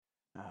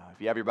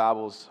If you have your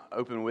Bibles,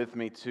 open with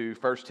me to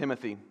 1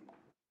 Timothy.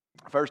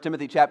 1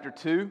 Timothy chapter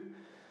 2.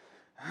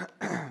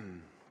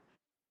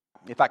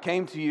 If I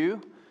came to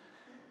you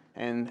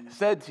and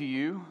said to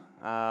you,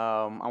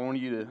 I want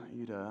you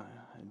to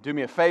do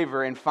me a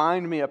favor and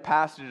find me a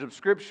passage of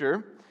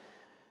Scripture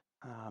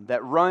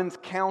that runs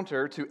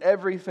counter to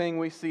everything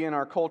we see in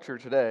our culture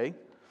today,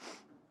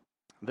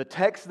 the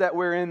text that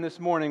we're in this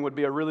morning would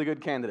be a really good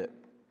candidate.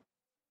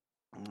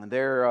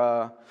 There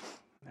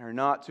are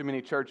not too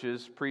many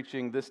churches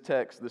preaching this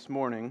text this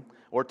morning,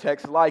 or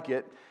texts like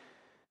it,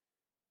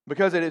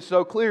 because it is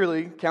so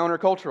clearly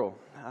countercultural.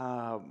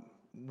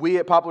 We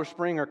at Poplar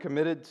Spring are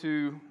committed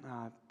to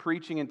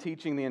preaching and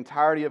teaching the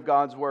entirety of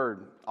God's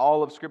Word,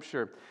 all of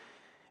Scripture.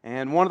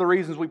 And one of the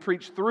reasons we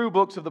preach through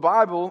books of the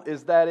Bible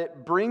is that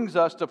it brings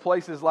us to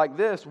places like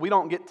this. We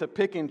don't get to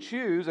pick and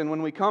choose, and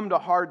when we come to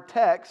hard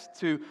texts,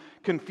 to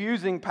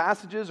confusing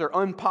passages or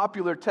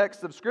unpopular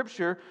texts of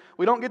Scripture,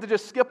 we don't get to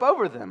just skip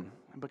over them,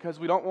 because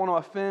we don't want to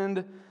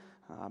offend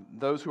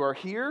those who are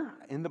here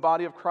in the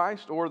body of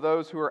Christ or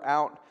those who are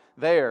out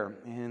there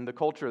in the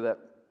culture that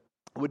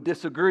would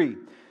disagree.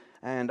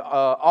 And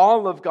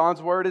all of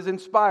God's Word is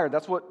inspired.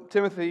 That's what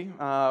Timothy,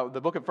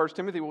 the book of 1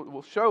 Timothy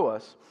will show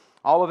us.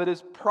 All of it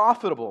is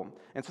profitable.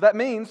 And so that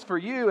means for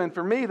you and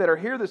for me that are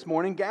here this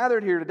morning,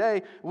 gathered here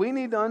today, we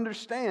need to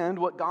understand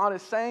what God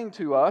is saying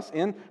to us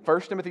in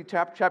 1 Timothy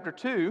chapter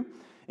 2,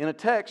 in a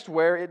text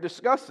where it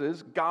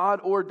discusses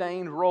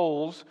God-ordained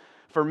roles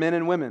for men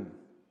and women.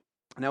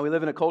 Now, we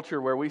live in a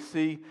culture where we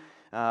see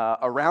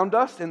around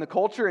us in the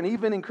culture, and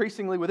even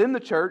increasingly within the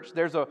church,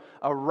 there's a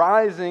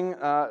rising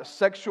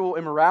sexual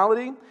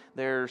immorality.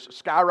 There's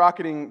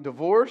skyrocketing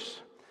divorce.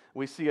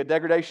 We see a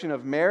degradation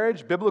of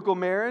marriage, biblical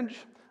marriage,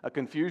 a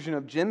confusion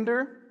of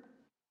gender.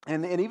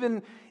 And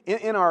even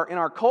in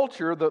our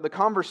culture, the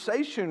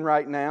conversation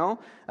right now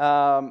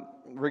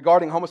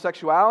regarding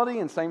homosexuality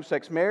and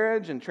same-sex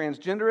marriage and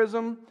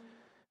transgenderism,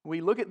 we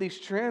look at these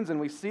trends and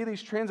we see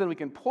these trends and we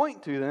can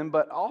point to them,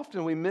 but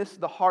often we miss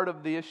the heart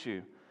of the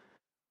issue.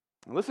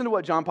 Listen to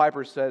what John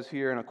Piper says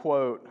here in a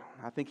quote.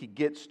 I think he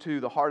gets to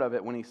the heart of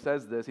it when he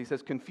says this. He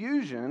says,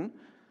 "Confusion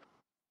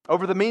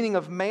over the meaning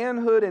of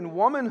manhood and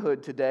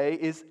womanhood today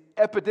is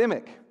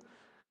epidemic."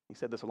 He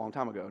said this a long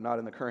time ago, not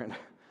in the current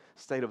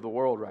state of the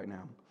world right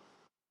now.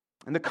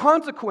 And the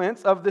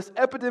consequence of this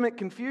epidemic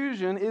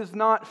confusion is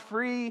not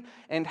free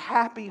and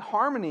happy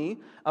harmony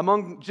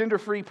among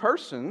gender-free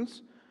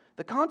persons.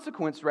 The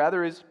consequence,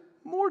 rather, is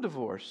more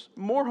divorce,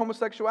 more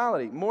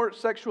homosexuality, more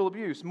sexual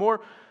abuse,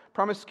 more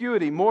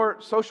promiscuity, more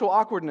social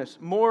awkwardness,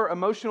 more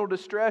emotional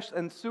distress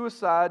and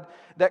suicide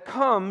that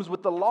comes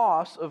with the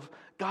loss of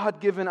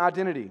God-given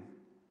identity.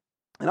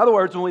 In other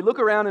words, when we look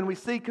around and we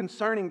see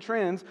concerning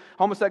trends,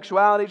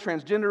 homosexuality,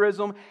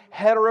 transgenderism,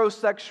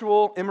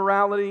 heterosexual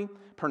immorality,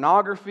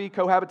 pornography,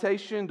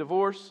 cohabitation,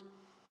 divorce,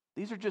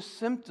 these are just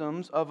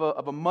symptoms of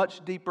a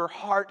much deeper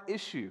heart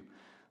issue.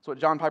 That's what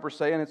John Piper's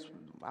saying.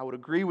 I would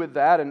agree with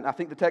that, and I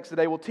think the text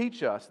today will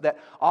teach us that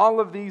all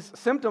of these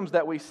symptoms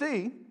that we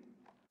see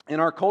in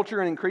our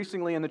culture and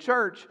increasingly in the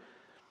church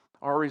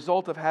are a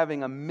result of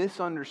having a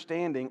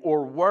misunderstanding,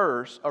 or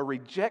worse, a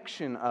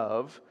rejection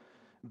of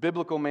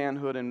biblical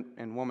manhood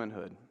and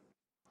womanhood.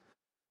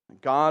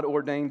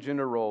 God-ordained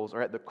gender roles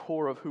are at the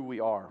core of who we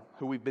are,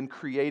 who we've been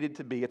created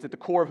to be. It's at the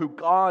core of who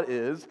God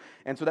is,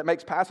 and so that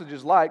makes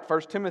passages like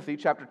 1 Timothy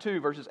chapter 2,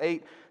 verses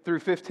 8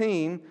 through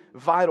 15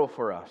 vital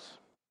for us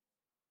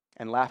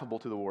and laughable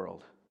to the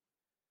world.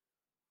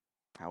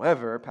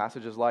 However,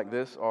 passages like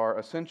this are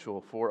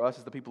essential for us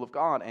as the people of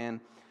God and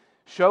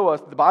show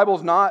us the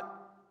Bible's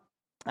not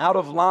out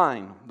of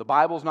line. The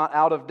Bible's not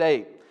out of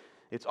date.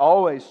 It's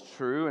always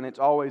true and it's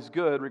always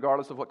good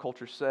regardless of what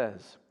culture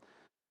says.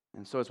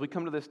 And so as we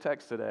come to this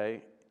text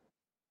today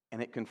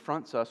and it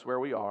confronts us where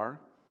we are,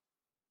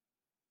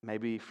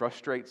 maybe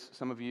frustrates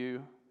some of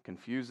you,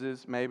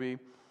 confuses maybe,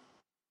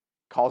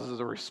 causes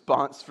a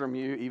response from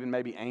you, even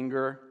maybe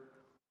anger,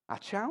 I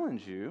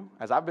challenge you,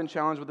 as I've been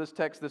challenged with this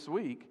text this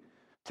week,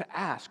 to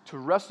ask, to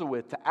wrestle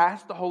with, to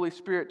ask the Holy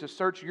Spirit to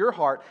search your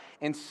heart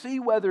and see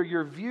whether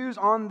your views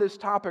on this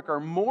topic are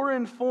more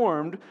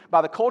informed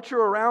by the culture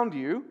around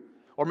you,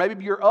 or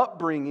maybe your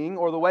upbringing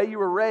or the way you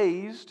were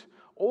raised,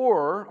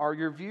 or are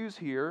your views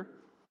here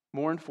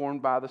more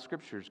informed by the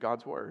Scriptures,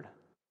 God's Word?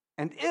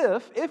 And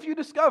if you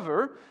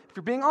discover, if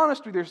you're being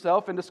honest with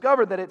yourself and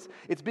discover that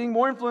it's being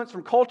more influenced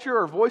from culture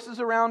or voices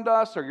around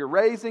us or your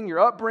raising, your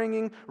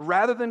upbringing,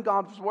 rather than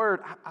God's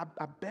Word,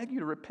 I beg you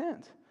to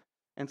repent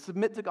and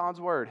submit to God's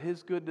Word,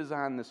 His good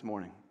design this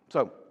morning.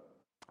 So,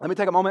 let me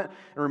take a moment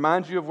and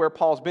remind you of where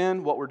Paul's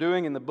been, what we're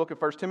doing in the book of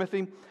 1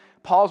 Timothy.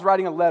 Paul's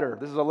writing a letter.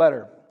 This is a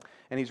letter.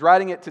 And he's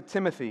writing it to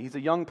Timothy. He's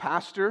a young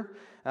pastor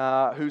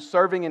who's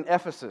serving in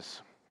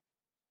Ephesus.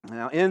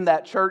 Now, in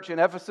that church in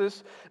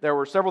Ephesus, there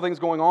were several things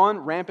going on.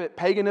 Rampant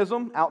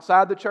paganism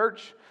outside the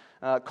church,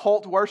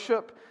 cult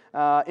worship.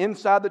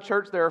 Inside the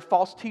church, there are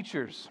false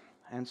teachers.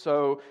 And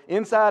so,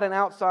 inside and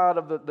outside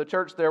of the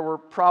church, there were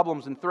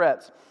problems and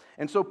threats.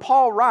 And so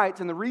Paul writes,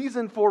 and the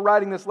reason for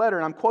writing this letter,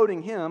 and I'm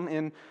quoting him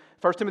in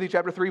 1 Timothy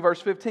chapter 3, verse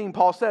 15,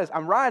 Paul says,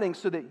 I'm writing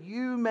so that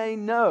you may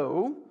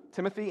know,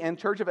 Timothy and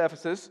church of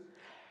Ephesus,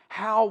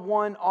 how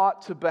one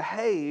ought to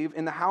behave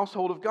in the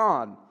household of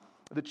God,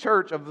 the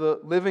church of the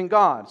living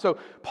God. So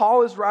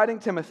Paul is writing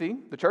Timothy,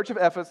 the church of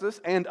Ephesus,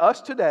 and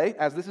us today,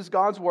 as this is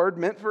God's word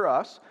meant for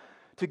us,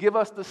 to give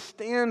us the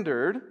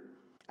standard,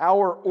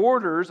 our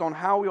orders on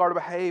how we are to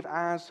behave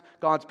as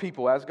God's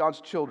people, as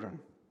God's children.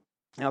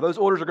 Now those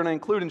orders are going to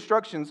include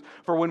instructions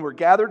for when we're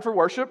gathered for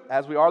worship,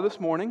 as we are this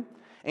morning,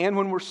 and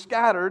when we're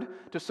scattered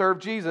to serve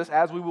Jesus,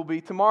 as we will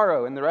be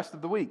tomorrow and the rest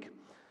of the week.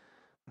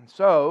 And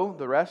so,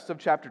 the rest of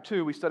chapter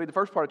 2, we studied the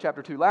first part of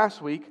chapter 2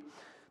 last week.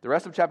 The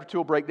rest of chapter 2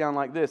 will break down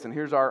like this, and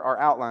here's our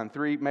outline,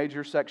 3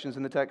 major sections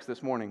in the text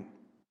this morning.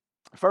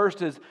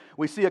 First is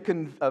we see a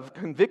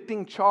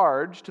convicting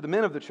charge to the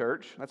men of the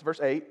church, that's verse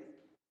 8.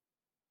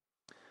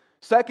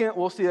 Second,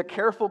 we'll see a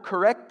careful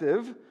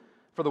corrective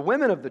for the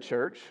women of the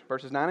church,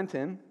 verses 9 and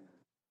 10.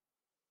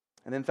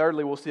 And then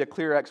thirdly, we'll see a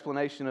clear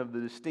explanation of the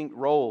distinct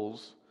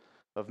roles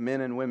of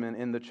men and women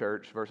in the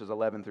church, verses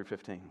 11 through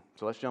 15.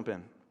 So let's jump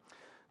in.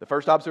 The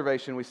first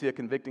observation, we see a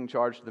convicting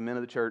charge to the men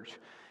of the church.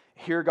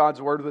 Hear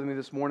God's word with me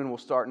this morning. We'll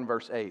start in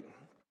verse 8.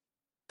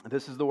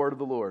 This is the word of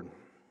the Lord.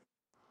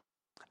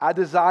 I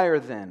desire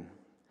then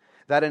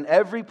that in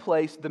every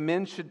place the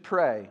men should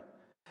pray,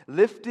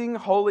 lifting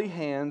holy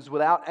hands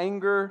without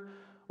anger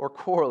or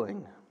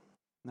quarreling.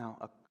 Now,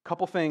 a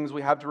couple things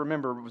we have to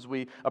remember as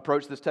we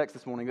approach this text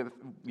this morning.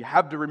 You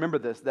have to remember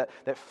this,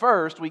 that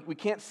first, we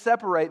can't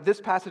separate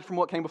this passage from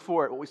what came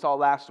before it, what we saw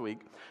last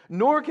week,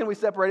 nor can we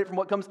separate it from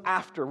what comes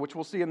after, which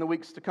we'll see in the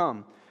weeks to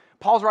come.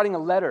 Paul's writing a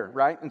letter,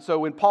 right? And so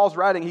when Paul's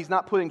writing, he's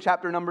not putting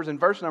chapter numbers and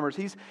verse numbers.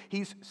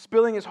 He's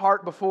spilling his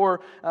heart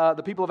before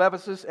the people of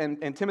Ephesus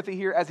and Timothy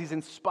here as he's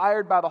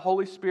inspired by the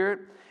Holy Spirit.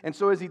 And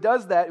so as he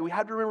does that, we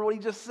have to remember what he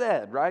just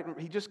said, right?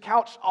 He just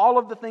couched all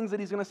of the things that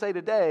he's going to say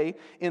today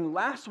in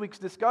last week's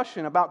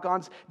discussion about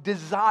God's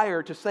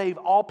desire to save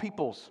all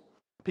peoples,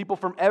 people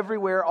from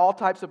everywhere, all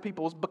types of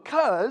peoples,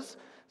 because,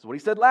 that's what he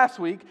said last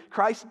week,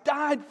 Christ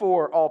died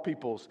for all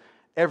peoples.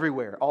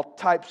 Everywhere, all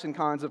types and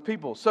kinds of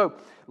people. So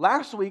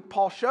last week,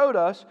 Paul showed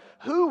us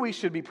who we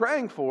should be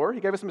praying for.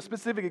 He gave us some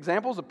specific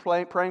examples of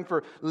praying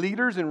for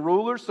leaders and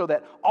rulers so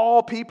that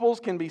all peoples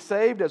can be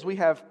saved as we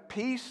have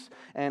peace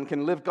and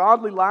can live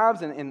godly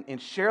lives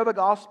and share the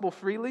gospel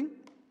freely.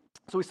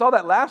 So we saw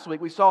that last week.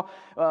 We saw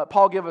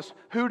Paul give us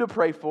who to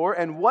pray for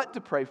and what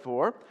to pray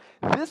for.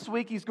 This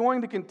week, he's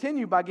going to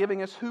continue by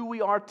giving us who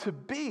we are to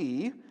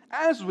be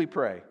as we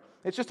pray.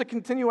 It's just a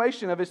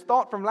continuation of his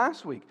thought from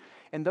last week.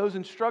 And those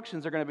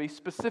instructions are going to be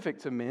specific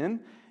to men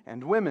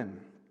and women.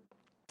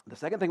 The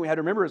second thing we had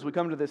to remember as we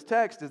come to this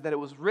text is that it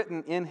was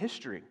written in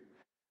history,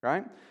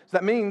 right? So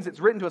that means it's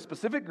written to a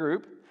specific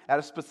group at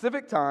a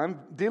specific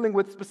time dealing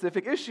with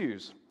specific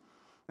issues.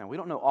 Now, we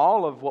don't know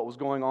all of what was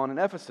going on in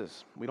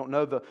Ephesus. We don't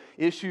know the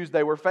issues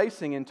they were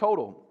facing in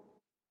total.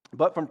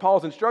 But from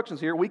Paul's instructions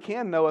here, we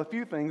can know a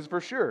few things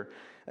for sure.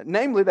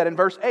 Namely, that in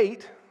verse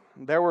 8,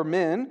 there were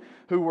men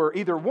who were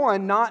either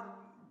one, not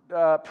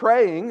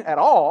praying at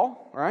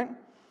all, right?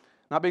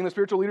 Not being the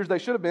spiritual leaders they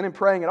should have been and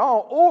praying at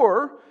all,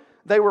 or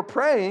they were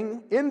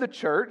praying in the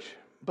church,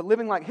 but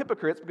living like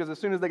hypocrites because as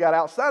soon as they got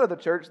outside of the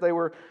church, they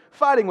were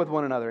fighting with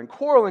one another and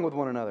quarreling with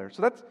one another.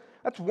 So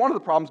that's one of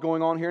the problems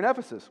going on here in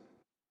Ephesus.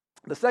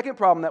 The second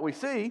problem that we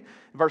see,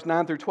 verse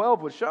 9 through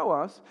 12 would show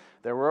us,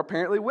 there were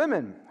apparently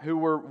women who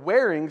were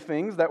wearing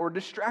things that were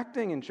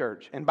distracting in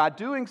church. And by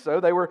doing so,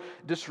 they were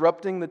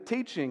disrupting the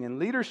teaching and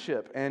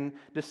leadership and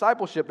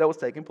discipleship that was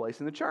taking place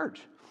in the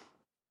church.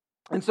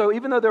 And so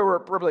even though there were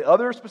probably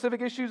other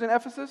specific issues in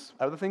Ephesus,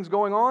 other things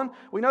going on,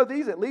 we know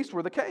these at least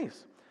were the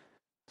case.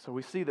 So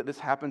we see that this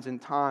happens in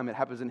time, it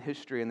happens in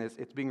history, and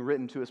it's being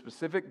written to a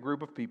specific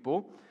group of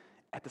people.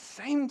 At the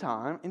same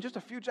time, in just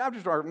a few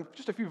chapters or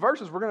just a few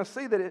verses, we're going to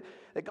see that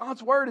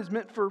God's word is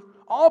meant for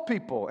all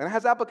people and it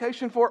has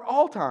application for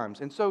all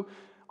times. And so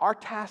our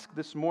task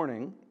this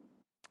morning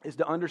is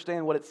to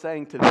understand what it's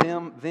saying to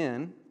them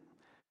then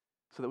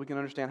so that we can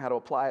understand how to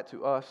apply it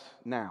to us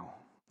now.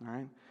 All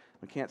right?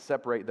 We can't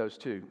separate those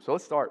two. So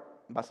let's start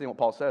by seeing what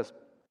Paul says.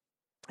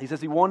 He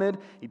says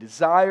he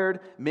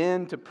desired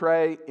men to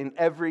pray in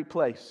every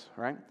place,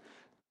 right?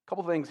 A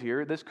couple things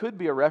here. This could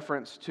be a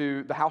reference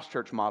to the house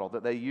church model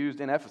that they used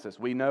in Ephesus.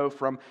 We know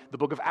from the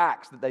book of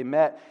Acts that they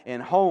met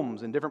in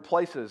homes in different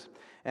places.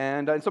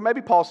 And so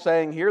maybe Paul's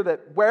saying here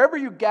that wherever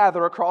you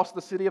gather across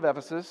the city of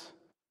Ephesus,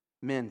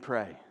 men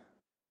pray.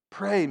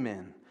 Pray,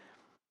 men.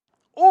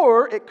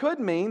 Or it could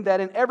mean that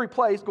in every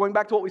place, going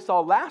back to what we saw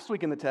last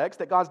week in the text,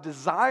 that God's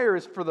desire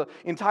is for the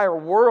entire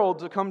world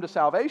to come to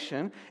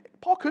salvation.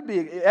 Paul could be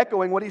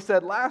echoing what he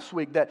said last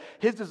week, that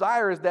his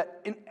desire is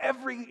that in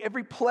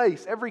every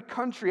place, every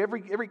country,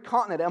 every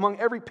continent, among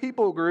every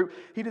people group,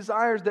 he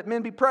desires that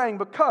men be praying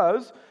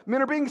because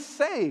men are being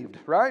saved,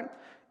 right?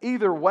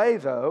 Either way,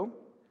 though,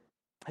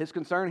 his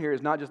concern here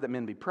is not just that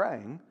men be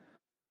praying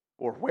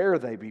or where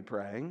they be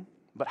praying,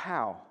 but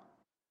how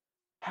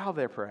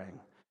they're praying.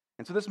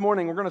 And so this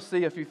morning, we're going to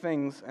see a few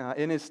things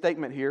in his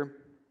statement here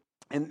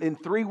And in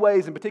three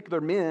ways, in particular,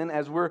 men,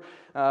 as we're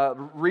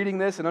reading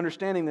this and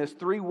understanding this,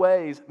 three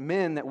ways,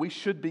 men, that we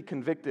should be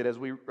convicted as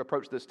we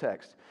approach this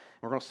text.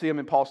 We're going to see them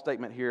in Paul's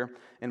statement here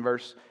in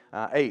verse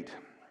 8.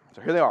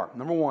 So here they are.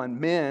 Number one,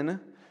 men,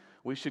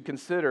 we should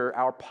consider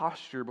our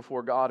posture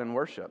before God in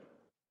worship.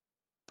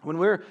 When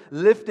we're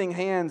lifting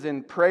hands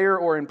in prayer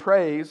or in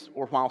praise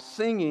or while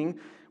singing,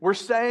 we're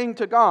saying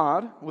to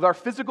God with our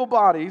physical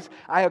bodies,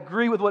 I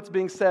agree with what's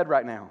being said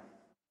right now.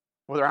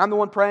 Whether I'm the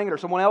one praying it or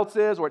someone else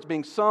is, or it's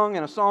being sung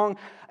in a song,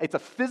 it's a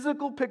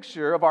physical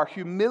picture of our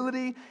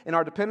humility and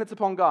our dependence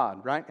upon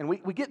God, right? And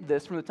we get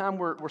this from the time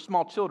we're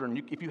small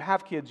children. If you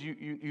have kids,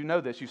 you know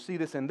this. You see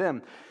this in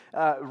them.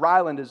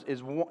 Ryland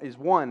is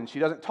one, and she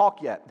doesn't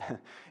talk yet.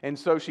 And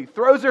so she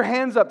throws her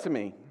hands up to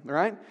me,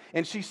 right?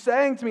 And she's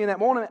saying to me in that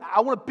moment,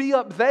 I want to be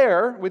up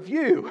there with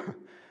you.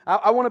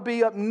 I want to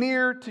be up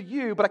near to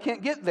you, but I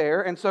can't get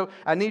there, and so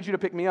I need you to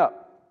pick me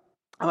up.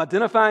 I'm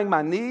identifying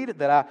my need,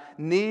 that I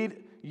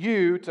need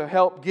you to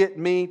help get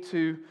me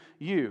to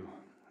you.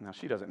 Now,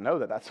 she doesn't know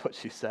that that's what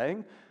she's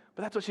saying,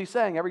 but that's what she's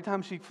saying every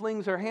time she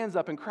flings her hands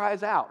up and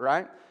cries out,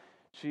 right?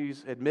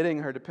 She's admitting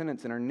her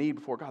dependence and her need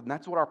before God, and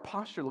that's what our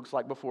posture looks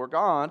like before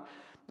God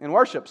in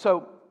worship.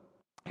 So,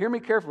 hear me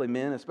carefully,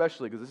 men,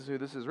 especially, because this is who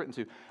this is written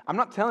to. I'm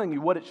not telling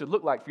you what it should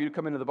look like for you to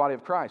come into the body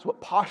of Christ,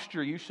 what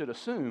posture you should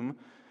assume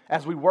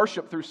as we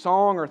worship through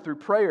song or through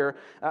prayer.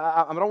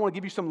 I don't want to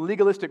give you some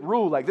legalistic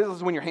rule like this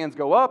is when your hands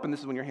go up and this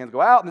is when your hands go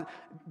out.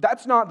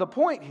 That's not the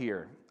point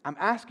here. I'm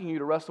asking you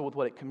to wrestle with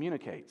what it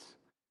communicates.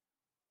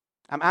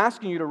 I'm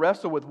asking you to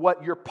wrestle with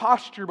what your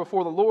posture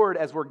before the Lord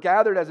as we're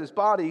gathered as His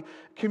body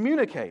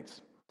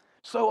communicates.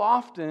 So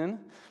often,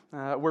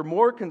 we're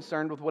more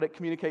concerned with what it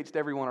communicates to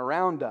everyone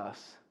around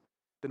us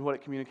than what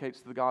it communicates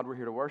to the God we're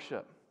here to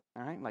worship.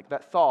 All right? Like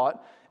that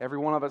thought, every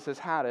one of us has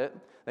had it,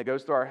 that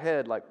goes through our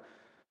head like,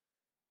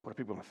 what are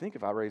people going to think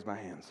if I raise my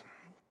hands?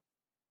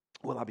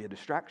 Will I be a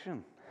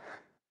distraction?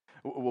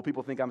 Will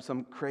people think I'm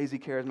some crazy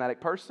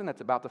charismatic person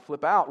that's about to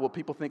flip out? Will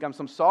people think I'm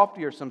some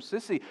softy or some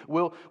sissy?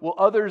 Will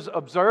others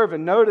observe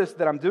and notice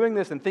that I'm doing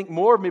this and think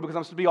more of me because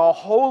I'm supposed to be all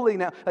holy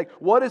now? Like,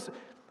 what is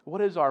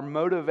our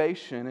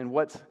motivation and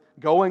what's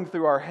going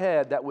through our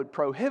head that would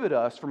prohibit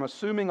us from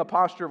assuming a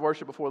posture of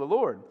worship before the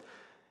Lord?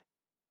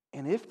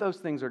 And if those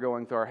things are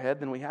going through our head,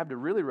 then we have to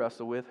really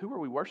wrestle with, who are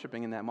we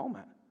worshiping in that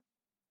moment?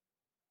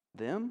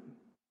 Them?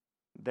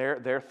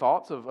 Their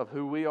thoughts of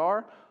who we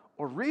are?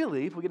 Or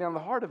really, if we get down to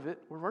the heart of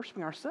it, we're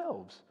worshiping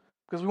ourselves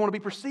because we want to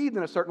be perceived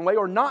in a certain way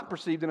or not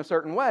perceived in a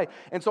certain way.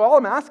 And so all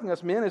I'm asking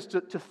us, men, is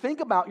to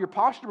think about your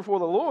posture before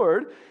the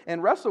Lord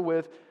and wrestle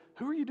with,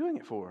 who are you doing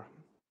it for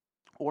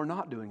or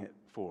not doing it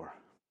for?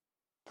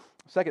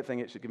 Second thing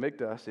it should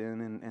convict us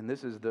in, and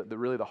this is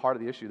really the heart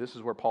of the issue, this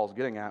is where Paul's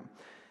getting at,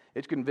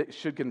 it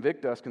should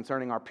convict us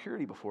concerning our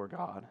purity before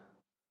God.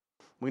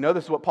 We know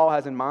this is what Paul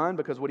has in mind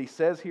because what he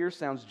says here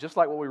sounds just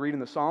like what we read in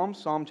the Psalms.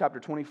 Psalm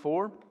chapter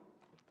 24,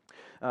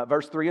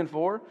 verse 3 and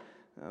 4.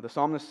 The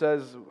psalmist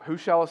says, who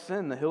shall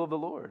ascend the hill of the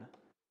Lord?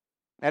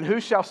 And who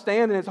shall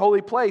stand in His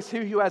holy place?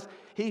 He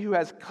who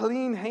has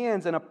clean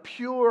hands and a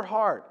pure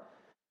heart,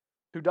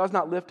 who does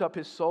not lift up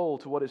his soul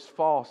to what is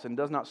false and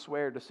does not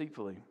swear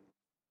deceitfully.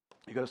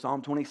 You go to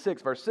Psalm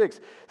 26, verse 6.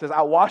 It says,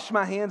 I wash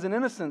my hands in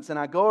innocence, and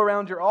I go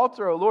around your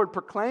altar, O Lord,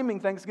 proclaiming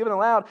thanksgiving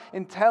aloud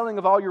and telling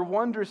of all your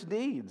wondrous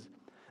deeds.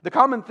 The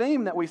common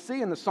theme that we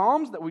see in the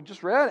Psalms that we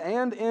just read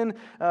and in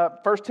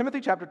 1 Timothy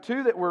chapter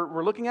 2 that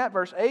we're looking at,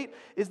 verse 8,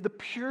 is the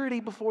purity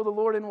before the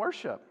Lord in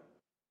worship.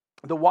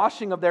 The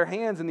washing of their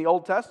hands in the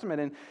Old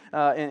Testament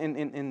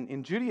and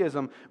in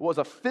Judaism was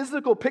a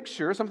physical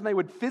picture, something they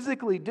would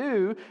physically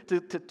do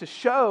to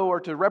show or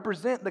to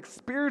represent the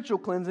spiritual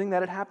cleansing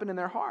that had happened in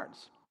their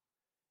hearts.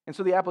 And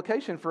so the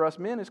application for us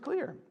men is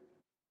clear.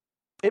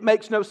 It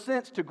makes no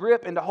sense to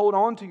grip and to hold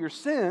on to your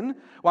sin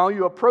while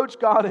you approach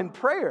God in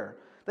prayer.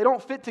 They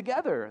don't fit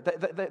together.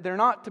 They're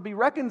not to be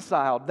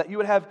reconciled. That you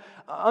would have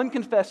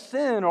unconfessed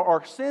sin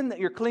or sin that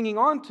you're clinging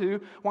on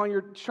to while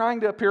you're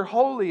trying to appear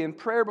holy in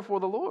prayer before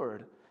the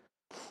Lord.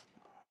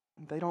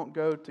 They don't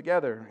go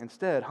together.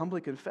 Instead, humbly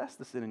confess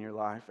the sin in your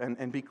life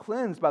and be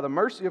cleansed by the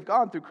mercy of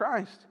God through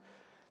Christ.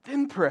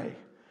 Then pray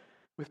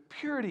with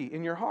purity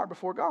in your heart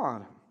before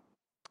God.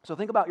 So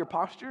think about your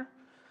posture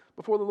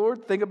before the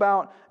Lord. Think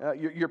about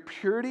your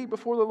purity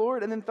before the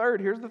Lord. And then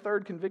third, here's the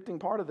third convicting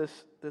part of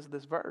this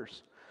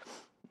verse.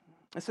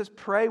 It says,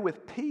 pray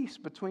with peace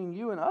between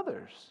you and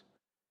others.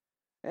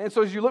 And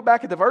so as you look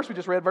back at the verse we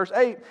just read, verse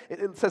 8,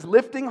 it says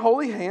lifting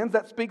holy hands.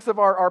 That speaks of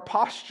our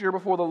posture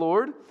before the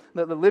Lord,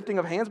 the lifting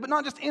of hands, but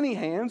not just any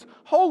hands,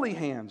 holy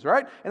hands,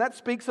 right? And that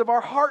speaks of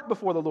our heart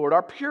before the Lord,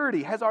 our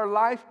purity. Has our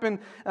life been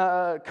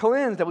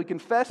cleansed? Have we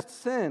confessed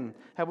sin?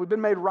 Have we been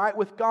made right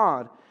with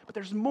God? But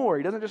there's more.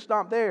 He doesn't just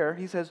stop there.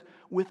 He says,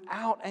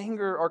 without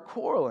anger or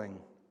quarreling.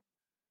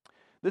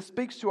 This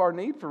speaks to our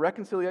need for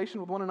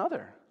reconciliation with one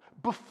another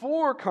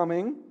before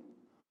coming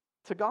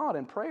to God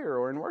in prayer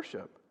or in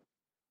worship.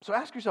 So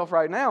ask yourself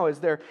right now, is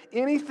there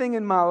anything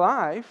in my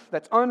life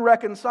that's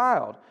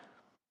unreconciled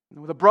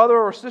with a brother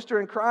or sister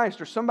in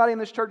Christ or somebody in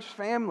this church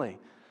family?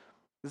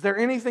 Is there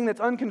anything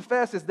that's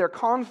unconfessed? Is there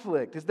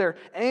conflict? Is there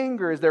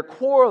anger? Is there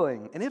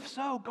quarreling? And if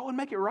so, go and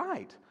make it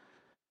right.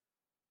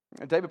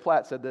 David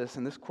Platt said this,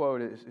 and this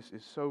quote is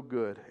so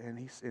good,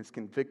 and it's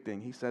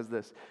convicting. He says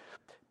this: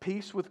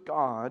 peace with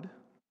God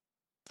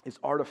is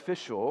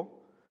artificial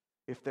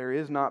if there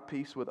is not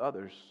peace with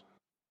others.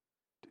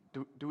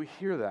 Do we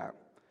hear that?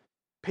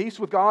 Peace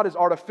with God is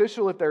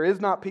artificial if there is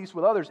not peace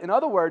with others. In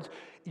other words,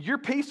 your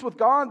peace with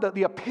God,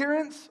 the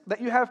appearance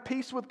that you have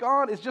peace with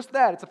God is just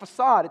that. It's a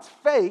facade. It's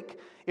fake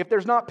if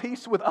there's not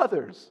peace with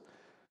others.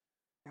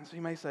 And so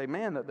you may say,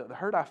 man, the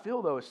hurt I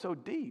feel, though, is so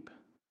deep.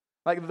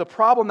 Like the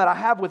problem that I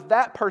have with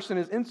that person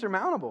is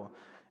insurmountable.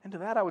 And to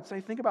that I would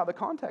say, think about the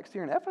context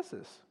here in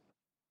Ephesus.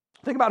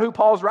 Think about who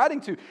Paul's writing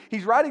to.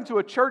 He's writing to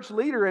a church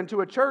leader and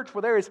to a church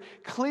where there is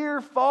clear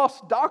false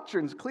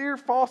doctrines, clear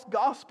false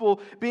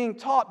gospel being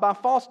taught by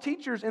false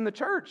teachers in the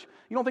church.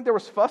 You don't think there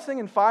was fussing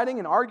and fighting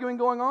and arguing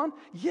going on?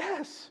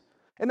 Yes.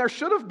 And there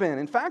should have been.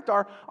 In fact,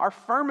 our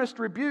firmest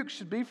rebuke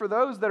should be for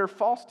those that are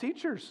false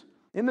teachers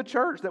in the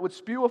church that would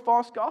spew a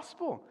false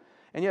gospel.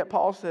 And yet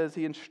Paul says,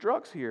 he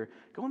instructs here,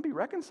 go and be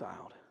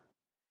reconciled.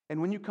 And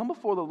when you come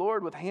before the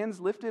Lord with hands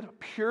lifted,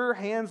 pure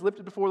hands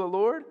lifted before the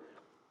Lord,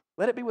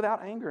 let it be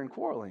without anger and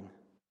quarreling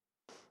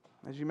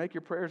as you make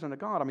your prayers unto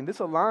God. I mean, this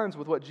aligns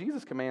with what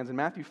Jesus commands in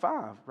Matthew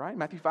 5, right?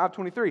 Matthew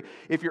 5:23.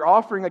 If you're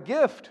offering a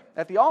gift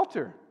at the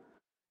altar,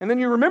 and then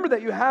you remember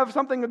that you have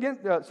something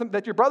against,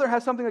 that your brother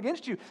has something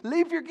against you,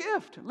 leave your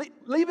gift.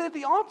 Leave it at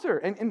the altar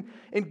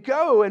and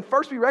go and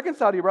first be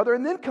reconciled to your brother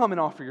and then come and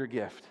offer your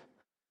gift.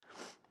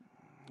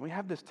 We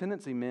have this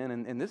tendency, men,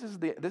 and this is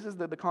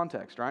the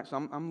context, right? So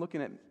I'm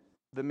looking at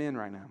the men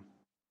right now.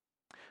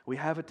 We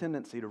have a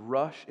tendency to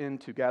rush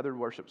into gathered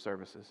worship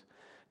services,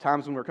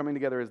 times when we're coming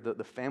together as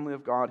the family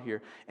of God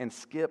here, and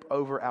skip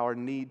over our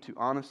need to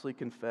honestly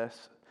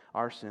confess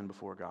our sin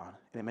before God.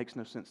 And it makes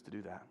no sense to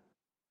do that.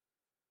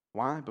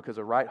 Why? Because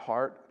a right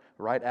heart,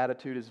 right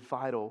attitude is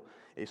vital,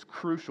 is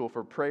crucial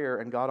for prayer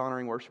and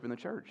God-honoring worship in the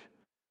church.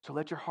 So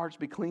let your hearts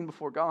be clean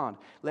before God.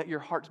 Let your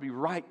hearts be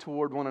right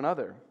toward one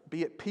another.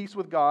 Be at peace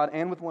with God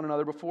and with one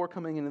another before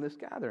coming into this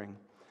gathering.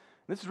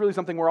 This is really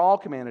something we're all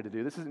commanded to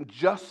do. This isn't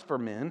just for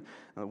men.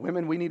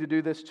 Women, we need to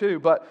do this too.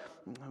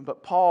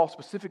 But Paul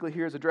specifically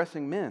here is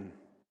addressing men.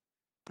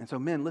 And so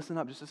men, listen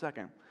up just a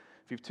second.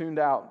 If you've tuned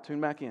out, tune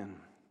back in.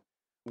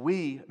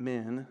 We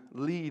men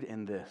lead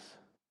in this.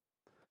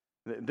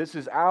 This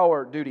is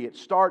our duty. It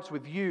starts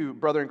with you,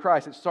 brother in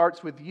Christ. It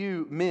starts with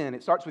you, men.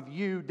 It starts with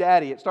you,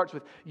 daddy. It starts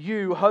with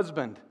you,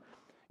 husband.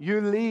 You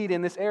lead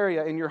in this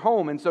area in your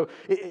home. And so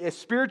as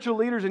spiritual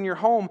leaders in your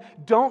home,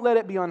 don't let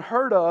it be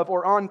unheard of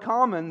or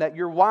uncommon that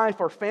your wife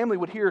or family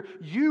would hear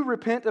you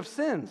repent of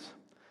sins,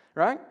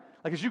 right?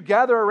 Like as you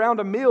gather around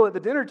a meal at the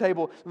dinner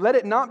table, let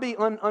it not be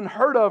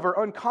unheard of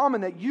or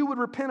uncommon that you would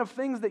repent of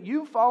things that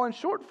you've fallen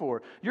short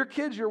for. Your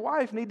kids, your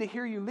wife need to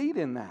hear you lead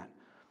in that.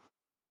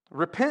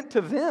 Repent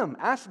to them.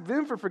 Ask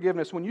them for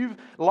forgiveness when you've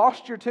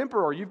lost your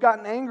temper or you've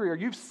gotten angry or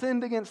you've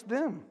sinned against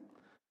them.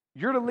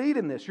 You're to lead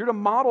in this. You're to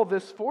model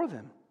this for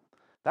them.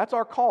 That's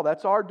our call.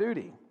 That's our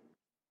duty.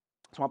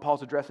 That's why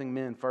Paul's addressing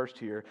men first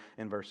here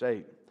in verse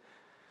 8.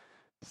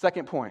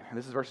 Second point, and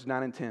this is verses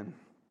 9 and 10.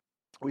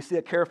 We see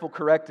a careful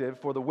corrective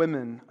for the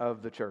women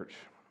of the church.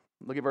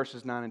 Look at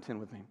verses 9 and 10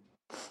 with me.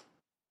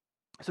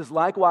 It says,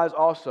 likewise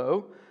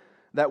also,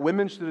 that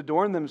women should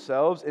adorn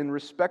themselves in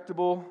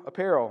respectable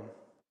apparel,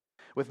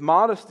 with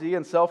modesty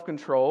and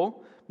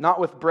self-control, not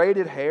with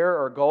braided hair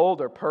or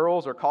gold or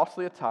pearls or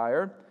costly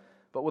attire,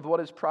 but with what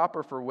is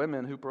proper for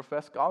women who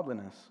profess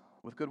godliness,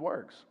 with good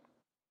works.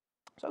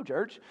 So,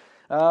 church,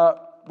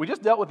 we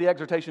just dealt with the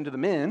exhortation to the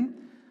men,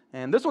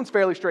 and this one's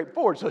fairly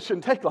straightforward, so it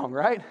shouldn't take long,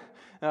 right?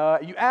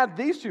 You add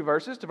these two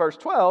verses to verse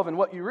 12, and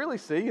what you really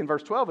see in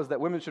verse 12 is that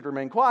women should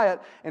remain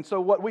quiet, and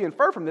so what we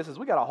infer from this is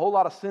we got a whole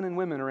lot of sinning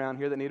women around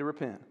here that need to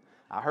repent.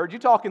 I heard you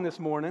talking this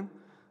morning.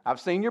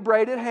 I've seen your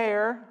braided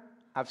hair.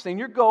 I've seen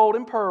your gold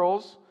and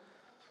pearls.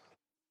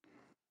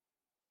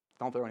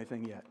 Don't throw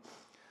anything yet.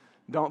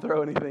 Don't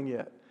throw anything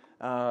yet.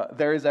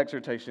 There is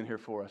exhortation here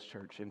for us,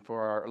 church, and for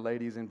our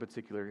ladies in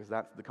particular, because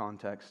that's the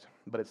context,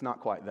 but it's not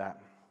quite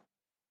that.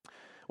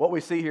 What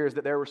we see here is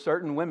that there were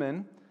certain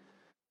women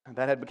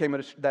that had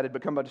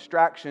become a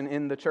distraction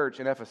in the church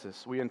in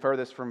Ephesus. We infer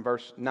this from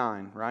verse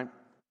 9, right?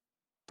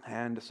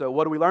 And so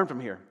what do we learn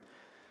from here?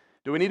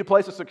 Do we need to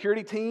place a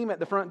security team at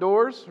the front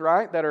doors,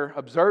 right, that are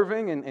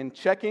observing and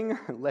checking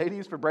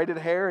ladies for braided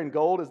hair and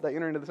gold as they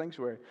enter into the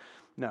sanctuary?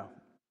 No.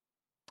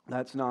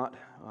 That's not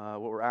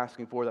what we're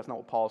asking for. That's not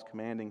what Paul's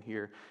commanding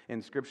here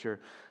in Scripture.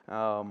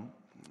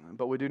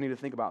 But we do need to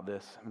think about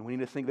this. And we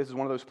need to think this is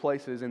one of those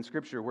places in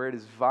Scripture where it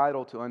is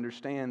vital to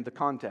understand the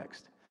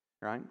context,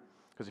 right?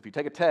 Because if you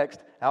take a text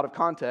out of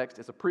context,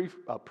 it's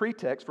a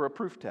pretext for a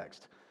proof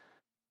text.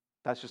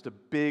 That's just a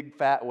big,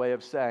 fat way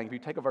of saying if you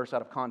take a verse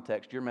out of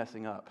context, you're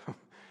messing up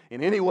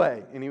in any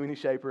way, in any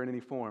shape or in any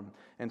form.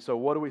 And so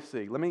what do we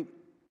see? Let me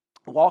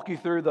walk you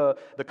through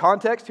the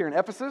context here in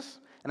Ephesus.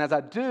 And as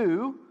I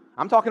do,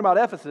 I'm talking about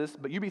Ephesus,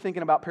 but you be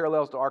thinking about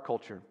parallels to our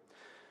culture.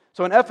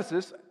 So in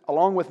Ephesus,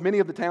 along with many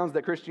of the towns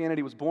that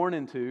Christianity was born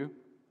into,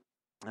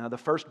 The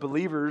first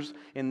believers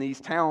in these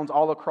towns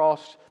all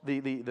across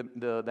the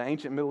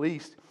ancient Middle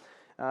East,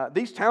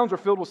 these towns were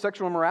filled with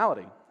sexual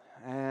immorality.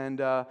 And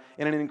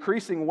in an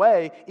increasing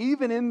way,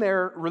 even in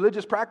their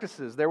religious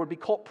practices, there would be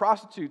cult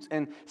prostitutes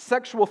and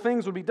sexual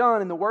things would be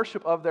done in the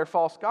worship of their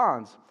false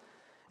gods.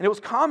 And it was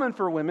common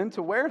for women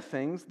to wear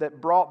things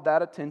that brought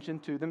that attention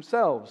to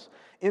themselves,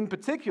 in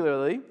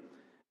particularly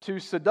to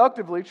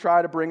seductively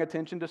try to bring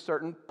attention to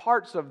certain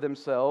parts of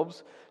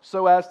themselves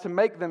so as to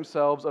make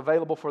themselves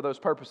available for those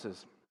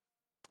purposes.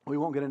 We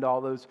won't get into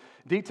all those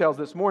details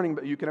this morning,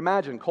 but you can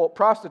imagine cult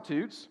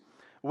prostitutes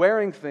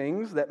wearing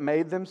things that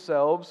made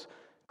themselves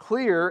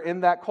clear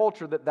in that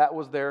culture that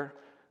was their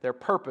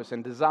purpose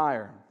and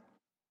desire.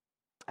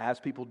 As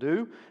people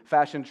do,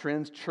 fashion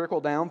trends trickle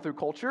down through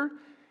culture.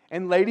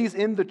 And ladies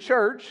in the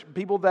church,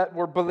 people that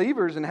were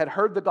believers and had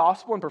heard the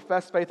gospel and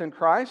professed faith in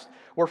Christ,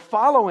 were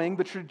following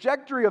the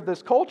trajectory of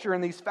this culture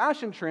and these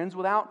fashion trends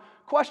without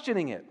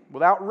questioning it,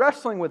 without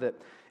wrestling with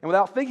it, and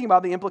without thinking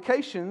about the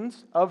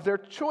implications of their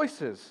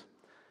choices.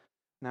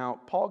 Now,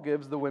 Paul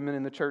gives the women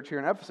in the church here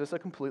in Ephesus a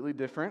completely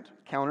different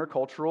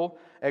countercultural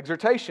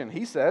exhortation.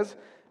 He says,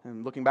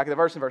 and looking back at the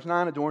verse in verse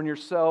 9, adorn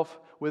yourself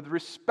with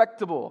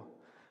respectable,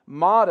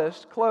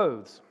 modest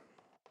clothes.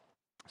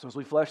 So as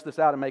we flesh this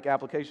out and make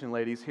application,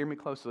 ladies, hear me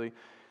closely.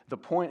 The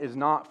point is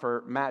not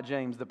for Matt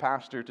James, the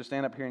pastor, to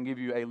stand up here and give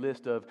you a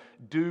list of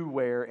do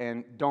wear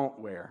and don't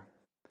wear.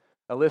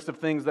 A list of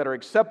things that are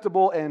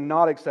acceptable and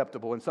not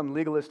acceptable in some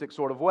legalistic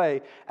sort of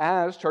way,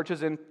 as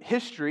churches in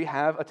history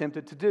have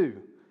attempted to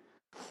do.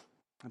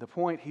 The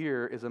point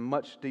here is a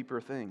much deeper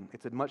thing.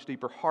 It's a much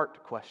deeper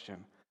heart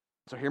question.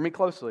 So hear me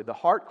closely. The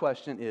heart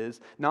question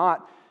is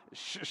not,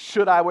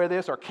 should I wear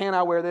this, or can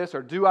I wear this,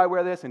 or do I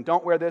wear this and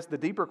don't wear this? The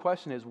deeper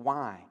question is,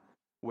 why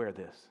wear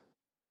this?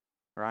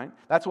 Right?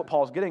 That's what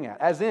Paul's getting at.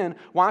 As in,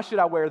 why should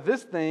I wear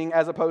this thing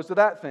as opposed to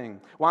that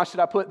thing? Why should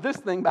I put this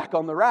thing back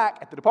on the rack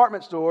at the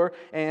department store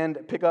and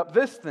pick up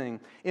this thing?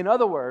 In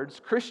other words,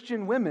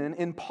 Christian women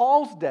in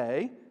Paul's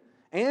day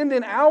and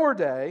in our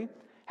day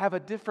have a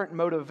different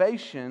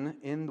motivation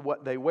in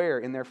what they wear,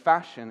 in their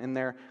fashion, in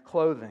their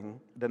clothing,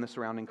 than the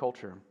surrounding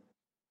culture.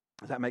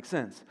 Does that make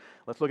sense?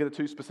 Let's look at the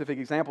two specific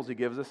examples he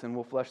gives us, and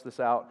we'll flesh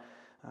this out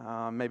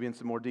maybe in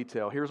some more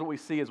detail. Here's what we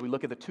see as we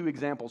look at the two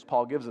examples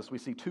Paul gives us. We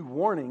see two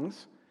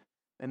warnings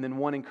and then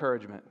one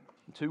encouragement.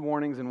 Two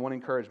warnings and one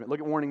encouragement. Look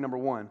at warning number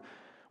one.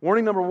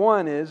 Warning number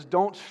one is,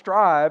 don't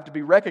strive to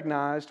be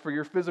recognized for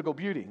your physical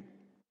beauty.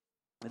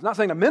 It's not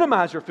saying to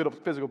minimize your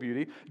physical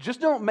beauty.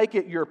 Just don't make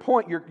it your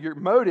point, your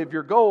motive,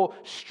 your goal.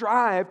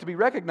 Strive to be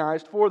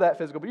recognized for that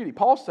physical beauty.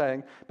 Paul's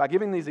saying, by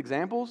giving these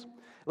examples,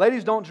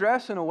 ladies, don't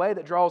dress in a way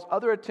that draws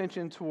other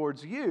attention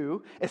towards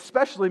you,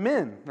 especially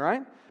men,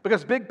 right?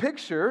 Because big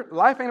picture,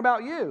 life ain't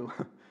about you.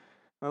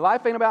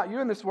 Life ain't about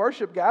you, and this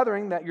worship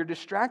gathering that you're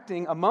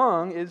distracting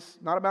among is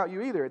not about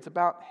you either. It's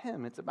about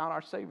Him. It's about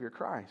our Savior,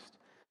 Christ.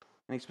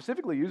 And he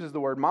specifically uses the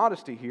word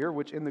modesty here,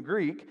 which in the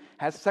Greek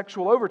has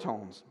sexual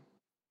overtones.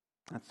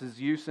 That's his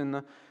use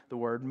in the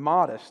word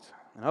modest.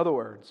 In other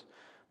words,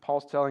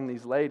 Paul's telling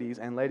these ladies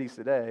and ladies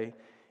today,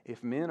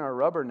 if men are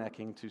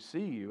rubbernecking to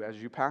see you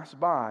as you pass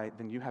by,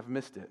 then you have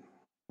missed it.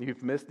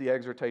 You've missed the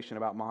exhortation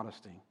about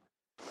modesty.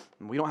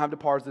 And we don't have to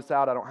parse this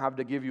out. I don't have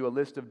to give you a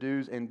list of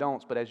do's and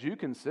don'ts. But as you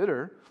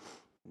consider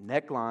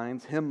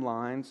necklines,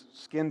 hemlines,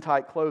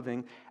 skin-tight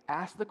clothing,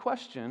 ask the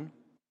question,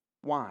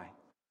 why?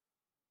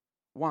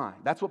 Why?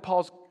 That's what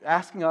Paul's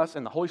asking us,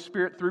 and the Holy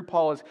Spirit through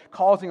Paul is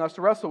causing us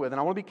to wrestle with. And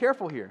I want to be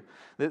careful here.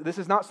 This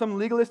is not some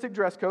legalistic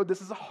dress code.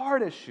 This is a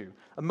heart issue,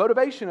 a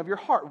motivation of your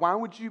heart. Why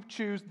would you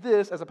choose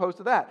this as opposed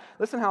to that?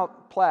 Listen how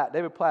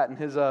David Platt, in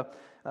his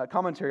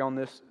commentary on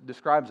this,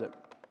 describes it.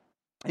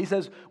 He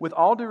says, with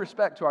all due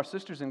respect to our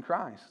sisters in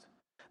Christ,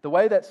 the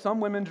way that some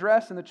women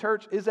dress in the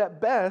church is at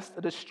best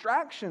a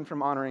distraction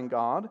from honoring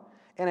God,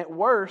 and at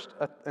worst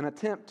an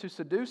attempt to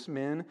seduce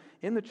men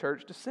in the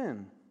church to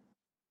sin.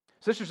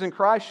 Sisters in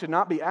Christ should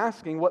not be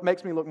asking, what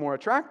makes me look more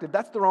attractive?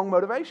 That's the wrong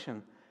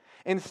motivation.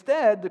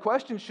 Instead, the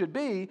question should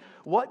be,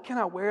 what can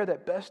I wear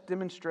that best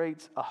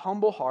demonstrates a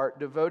humble heart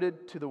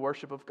devoted to the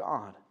worship of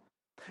God?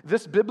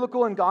 This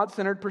biblical and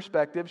God-centered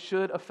perspective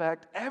should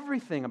affect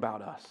everything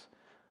about us.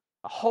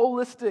 A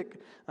holistic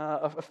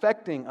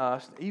affecting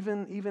us,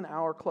 even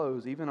our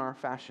clothes, even our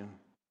fashion.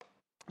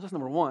 That's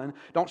number one.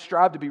 Don't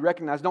strive to be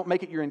recognized. Don't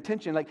make it your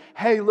intention like,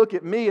 hey, look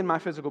at me and my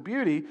physical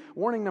beauty.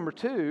 Warning number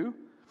two,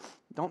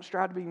 don't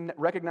strive to be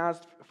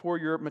recognized for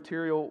your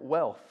material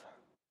wealth.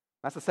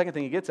 That's the second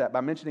thing he gets at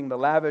by mentioning the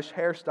lavish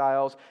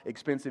hairstyles,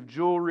 expensive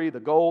jewelry, the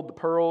gold, the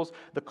pearls,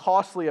 the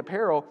costly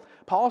apparel.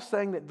 Paul's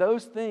saying that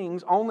those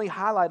things only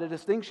highlight a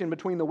distinction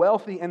between the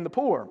wealthy and the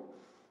poor.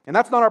 And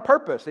that's not our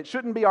purpose. It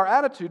shouldn't be our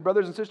attitude,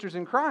 brothers and sisters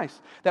in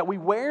Christ, that we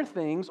wear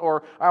things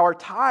or our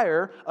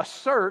attire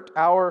assert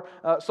our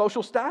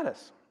social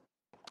status.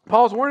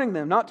 Paul's warning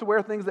them not to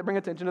wear things that bring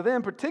attention to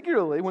them,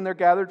 particularly when they're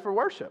gathered for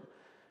worship.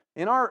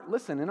 In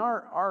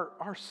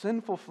our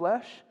sinful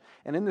flesh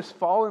and in this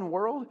fallen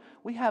world,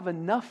 we have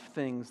enough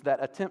things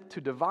that attempt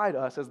to divide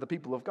us as the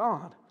people of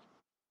God.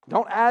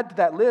 Don't add to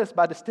that list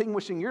by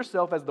distinguishing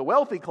yourself as the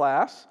wealthy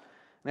class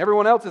And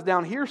everyone else is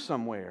down here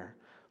somewhere.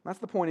 That's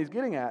the point he's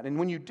getting at. And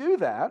when you do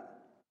that,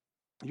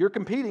 you're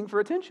competing for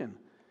attention.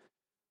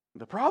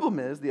 The problem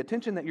is the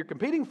attention that you're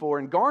competing for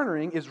and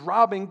garnering is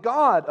robbing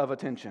God of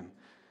attention.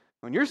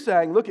 When you're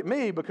saying, look at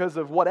me because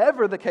of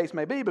whatever the case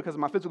may be, because of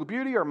my physical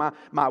beauty or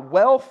my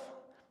wealth,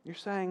 you're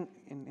saying,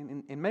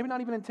 and maybe not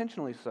even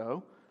intentionally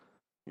so,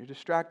 you're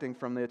distracting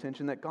from the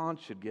attention that God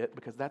should get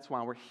because that's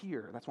why we're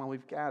here. That's why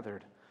we've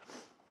gathered.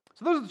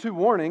 So those are the two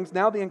warnings.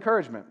 Now the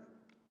encouragement.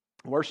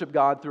 Worship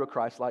God through a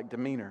Christ-like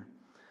demeanor.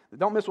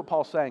 Don't miss what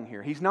Paul's saying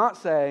here. He's not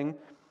saying,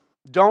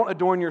 don't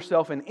adorn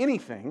yourself in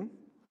anything.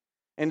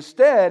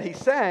 Instead, he's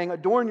saying,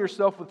 adorn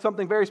yourself with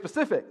something very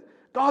specific.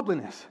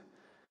 Godliness.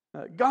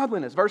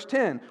 Godliness. Verse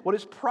 10, what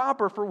is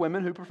proper for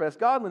women who profess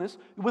godliness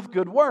with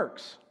good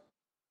works.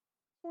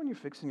 When you're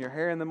fixing your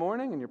hair in the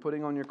morning and you're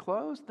putting on your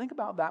clothes, think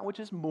about that which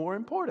is more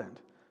important.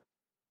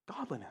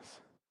 Godliness.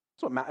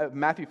 That's what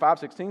Matthew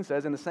 5:16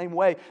 says. In the same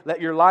way, let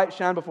your light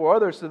shine before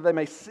others so that they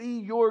may see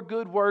your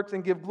good works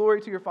and give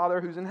glory to your Father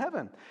who's in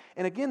heaven.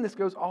 And again, this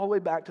goes all the way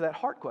back to that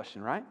heart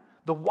question, right?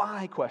 The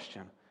why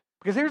question.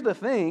 Because here's the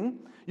thing,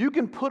 you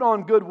can put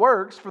on good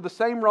works for the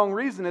same wrong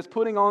reason as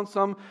putting on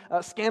some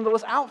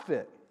scandalous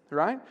outfit,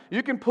 right?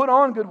 You can put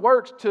on good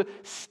works to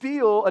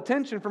steal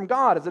attention from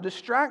God as a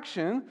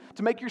distraction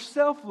to make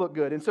yourself look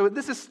good. And so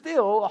this is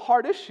still a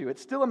heart issue.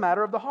 It's still a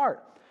matter of the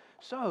heart.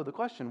 So the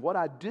question, what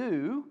I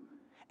do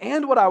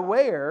and what I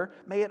wear,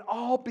 may it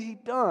all be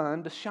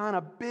done to shine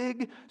a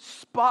big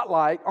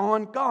spotlight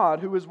on God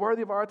who is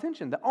worthy of our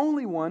attention, the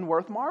only one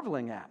worth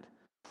marveling at.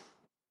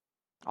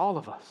 All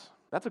of us.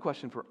 That's a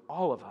question for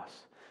all of us,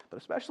 but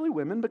especially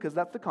women because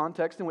that's the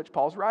context in which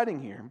Paul's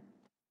writing here.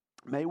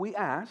 May we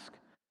ask,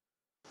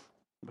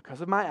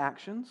 because of my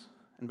actions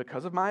and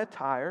because of my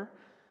attire,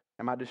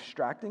 am I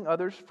distracting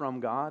others from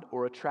God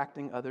or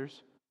attracting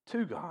others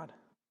to God?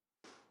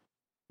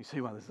 You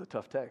see why this is a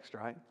tough text,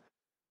 right?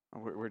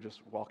 We're just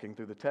walking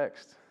through the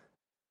text,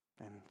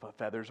 and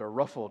feathers are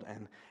ruffled,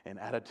 and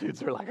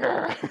attitudes are like,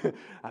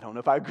 I don't know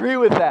if I agree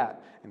with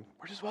that. And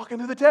we're just walking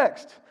through the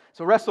text.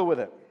 So wrestle with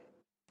it.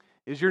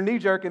 Is your knee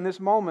jerk in this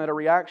moment a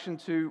reaction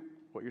to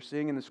what you're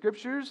seeing in the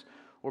Scriptures,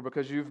 or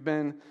because you've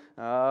been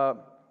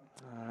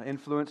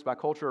influenced by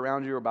culture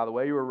around you or by the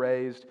way you were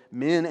raised?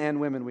 Men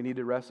and women, we need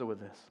to wrestle with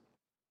this.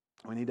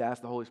 We need to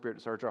ask the Holy Spirit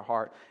to search our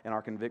heart and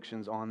our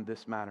convictions on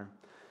this matter.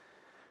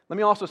 Let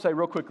me also say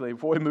real quickly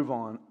before we move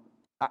on,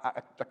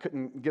 I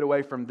couldn't get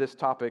away from this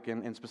topic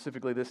and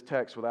specifically this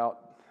text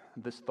without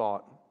this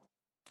thought,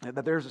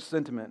 that there's a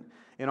sentiment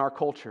in our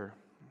culture,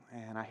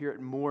 and I hear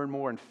it more and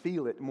more and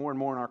feel it more and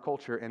more in our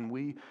culture, and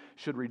we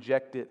should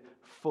reject it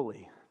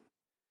fully.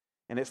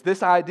 And it's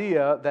this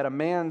idea that a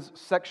man's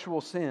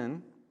sexual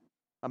sin,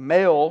 a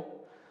male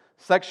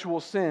sexual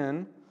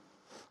sin,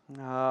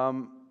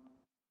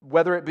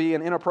 whether it be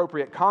an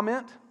inappropriate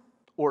comment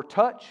or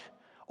touch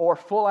or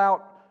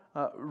full-out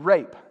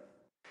rape,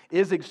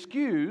 is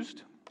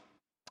excused,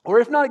 or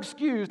if not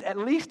excused, at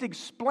least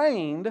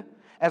explained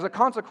as a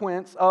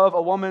consequence of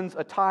a woman's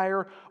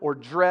attire or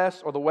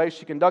dress or the way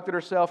she conducted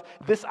herself.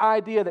 This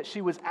idea that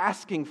she was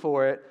asking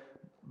for it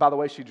by the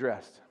way she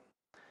dressed.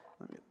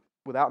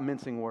 Without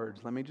mincing words,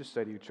 let me just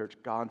say to you, church,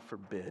 God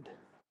forbid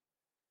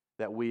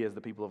that we as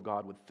the people of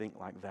God would think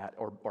like that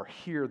or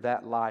hear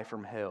that lie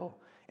from hell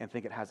and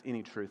think it has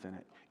any truth in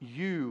it.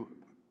 You,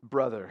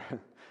 brother,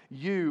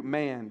 you,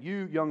 man,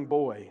 you, young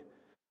boy,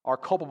 are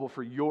culpable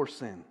for your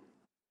sin.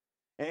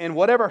 And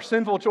whatever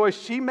sinful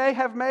choice she may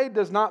have made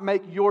does not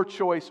make your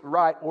choice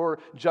right or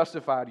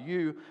justified.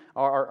 You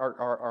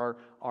are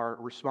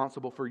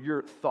responsible for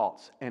your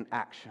thoughts and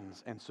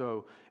actions. And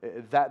so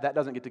that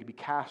doesn't get to be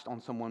cast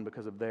on someone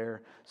because of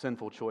their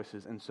sinful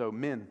choices. And so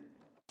men,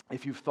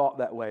 if you've thought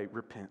that way,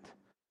 repent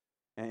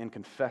and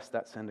confess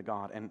that sin to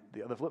God. And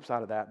the flip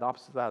side of that, the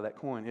opposite side of that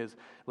coin is,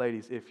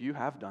 ladies, if you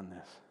have done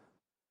this,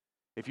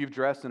 if you've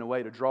dressed in a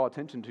way to draw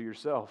attention to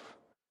yourself,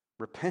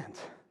 repent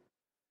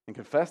and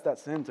confess that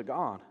sin to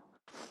God.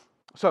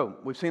 So,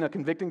 we've seen a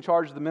convicting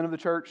charge to the men of the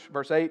church,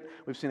 verse 8.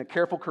 We've seen a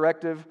careful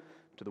corrective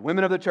to the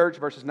women of the church,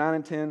 verses 9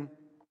 and 10.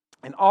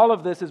 And all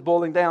of this is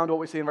boiling down to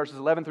what we see in verses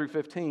 11 through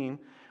 15,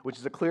 which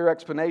is a clear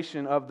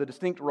explanation of the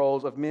distinct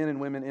roles of men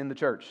and women in the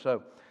church.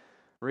 So,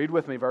 read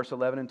with me verse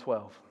 11 and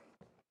 12.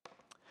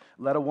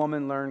 Let a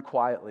woman learn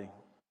quietly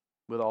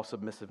with all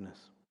submissiveness.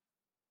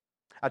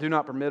 I do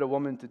not permit a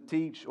woman to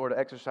teach or to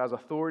exercise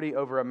authority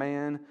over a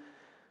man.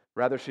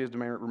 Rather, she is to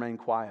remain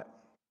quiet.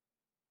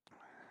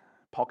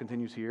 Paul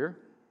continues here,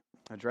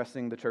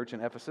 addressing the church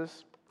in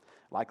Ephesus,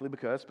 likely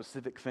because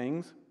specific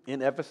things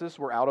in Ephesus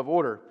were out of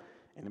order,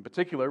 and in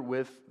particular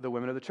with the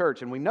women of the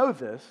church. And we know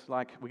this,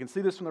 like we can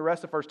see this from the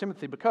rest of 1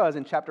 Timothy, because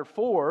in chapter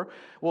 4,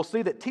 we'll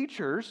see that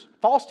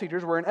false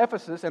teachers were in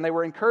Ephesus, and they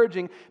were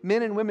encouraging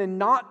men and women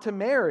not to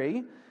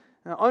marry,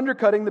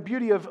 undercutting the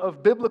beauty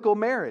of biblical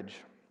marriage.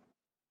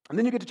 And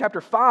then you get to chapter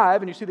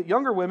 5, and you see that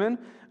younger women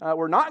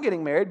were not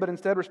getting married, but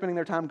instead were spending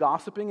their time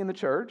gossiping in the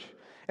church.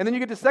 And then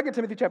you get to 2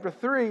 Timothy chapter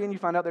 3, and you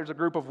find out there's a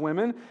group of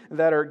women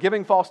that are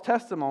giving false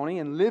testimony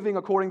and living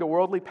according to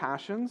worldly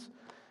passions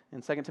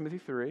in 2 Timothy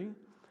 3.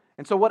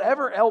 And so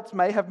whatever else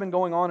may have been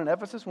going on in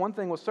Ephesus, one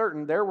thing was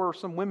certain: there were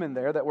some women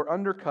there that were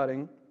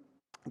undercutting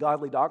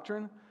godly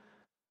doctrine,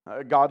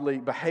 godly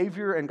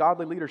behavior, and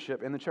godly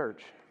leadership in the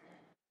church.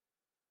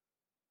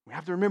 We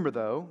have to remember,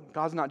 though,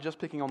 God's not just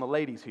picking on the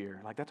ladies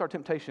here. Like, that's our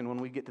temptation when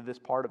we get to this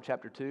part of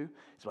chapter 2.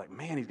 It's like,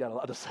 man, he's got a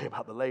lot to say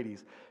about the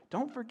ladies.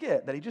 Don't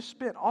forget that he just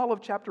spent all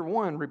of chapter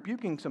 1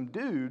 rebuking some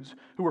dudes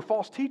who were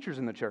false teachers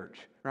in the church,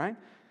 right?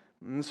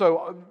 And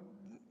so,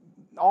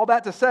 all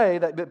that to say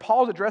that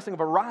Paul's addressing a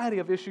variety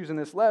of issues in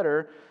this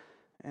letter,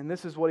 and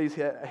this is what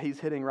he's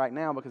hitting right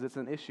now because it's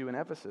an issue in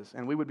Ephesus.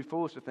 And we would be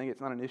foolish to think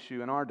it's not an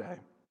issue in our day.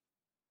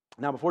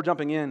 Now, before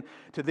jumping in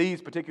to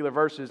these particular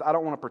verses, I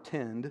don't want to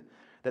pretend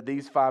that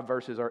these 5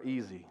 verses are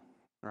easy,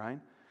 right?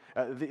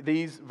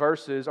 These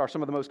verses are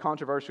some of the most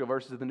controversial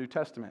verses of the New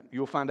Testament.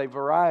 You'll find a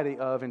variety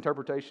of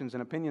interpretations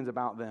and opinions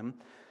about them.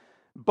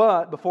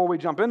 But before we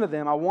jump into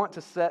them, I want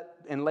to set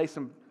and lay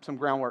some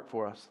groundwork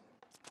for us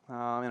in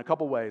a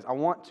couple ways. I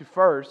want to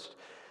first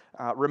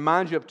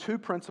remind you of 2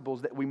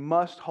 principles that we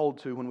must hold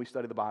to when we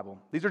study the Bible.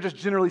 These are just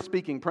generally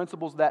speaking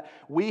principles that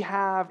we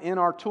have in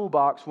our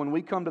toolbox when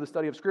we come to the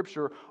study of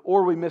Scripture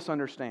or we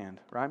misunderstand,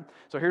 right?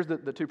 So here's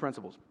the 2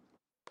 principles.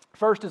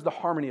 First is the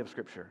harmony of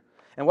Scripture.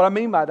 And what I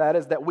mean by that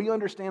is that we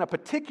understand a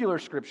particular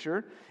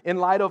Scripture in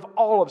light of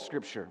all of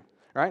Scripture,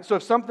 right? So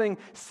if something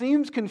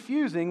seems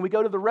confusing, we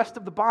go to the rest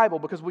of the Bible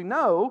because we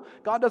know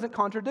God doesn't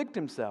contradict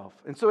Himself.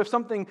 And so if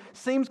something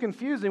seems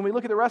confusing, we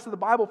look at the rest of the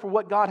Bible for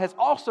what God has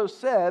also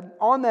said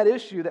on that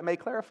issue that may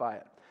clarify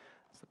it.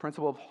 It's the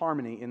principle of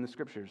harmony in the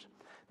Scriptures.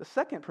 The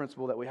second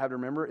principle that we have to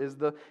remember is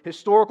the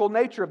historical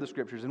nature of the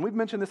Scriptures. And we've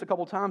mentioned this a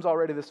couple times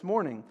already this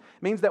morning.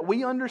 It means that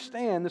we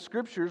understand the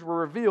Scriptures were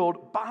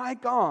revealed by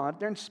God.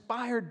 They're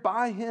inspired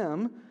by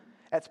Him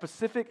at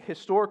specific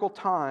historical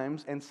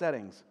times and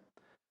settings.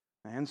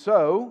 And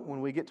so, when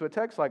we get to a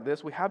text like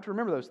this, we have to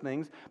remember those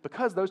things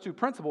because those 2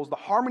 principles, the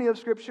harmony of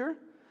Scripture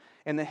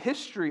and the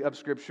history of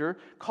Scripture,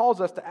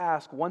 calls us to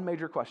ask one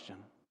major question.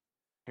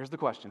 Here's the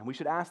question. We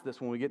should ask this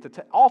when we get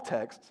to all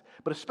texts,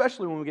 but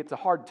especially when we get to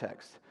hard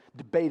texts.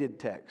 Debated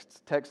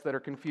texts, texts that are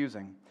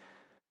confusing.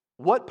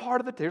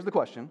 Here's the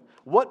question,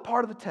 what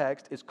part of the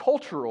text is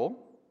cultural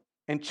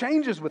and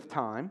changes with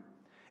time,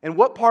 and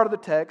what part of the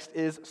text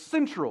is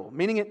central,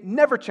 meaning it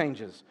never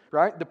changes,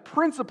 right? The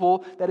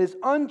principle that is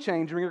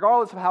unchanging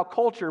regardless of how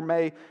culture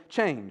may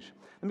change.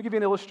 Let me give you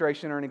an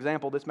illustration or an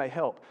example. This may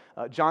help.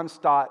 John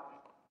Stott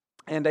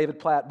and David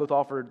Platt both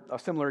offered a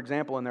similar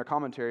example in their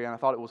commentary, and I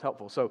thought it was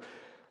helpful. So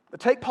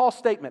take Paul's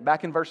statement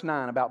back in verse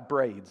 9 about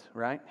braids,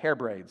 right? Hair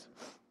braids.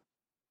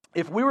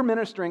 If we were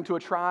ministering to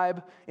a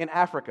tribe in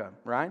Africa,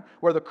 right,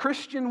 where the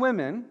Christian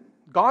women,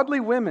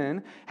 godly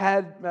women,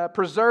 had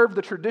preserved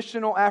the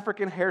traditional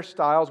African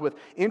hairstyles with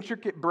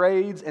intricate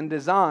braids and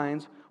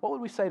designs, what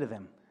would we say to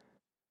them?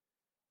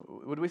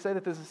 Would we say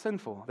that this is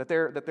sinful, that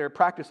their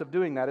practice of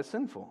doing that is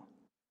sinful?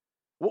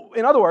 Well,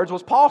 in other words,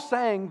 was Paul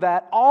saying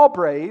that all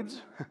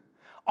braids,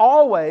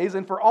 always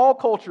and for all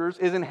cultures,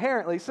 is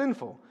inherently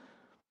sinful?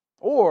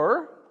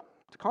 Or,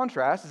 to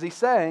contrast, is he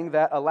saying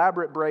that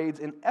elaborate braids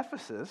in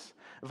Ephesus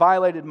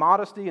violated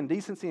modesty and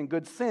decency and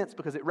good sense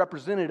because it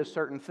represented a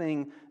certain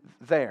thing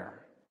there?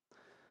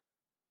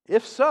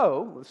 If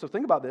so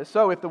think about this.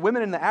 So if the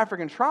women in the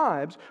African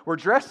tribes were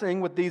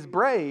dressing with these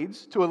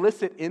braids to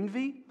elicit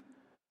envy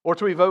or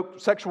to evoke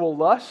sexual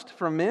lust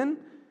from men,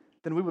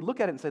 then we would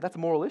look at it and say, that's a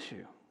moral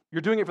issue.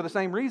 You're doing it for the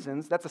same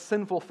reasons. That's a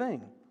sinful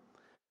thing.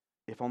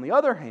 If, on the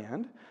other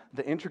hand,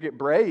 the intricate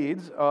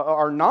braids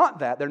are not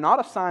that, they're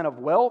not a sign of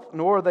wealth,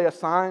 nor are they a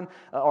sign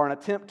or an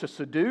attempt to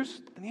seduce,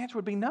 then the answer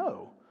would be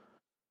no.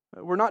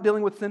 We're not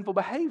dealing with sinful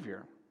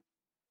behavior.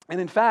 And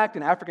in fact,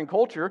 in African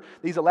culture,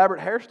 these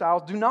elaborate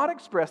hairstyles do not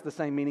express the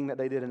same meaning that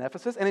they did in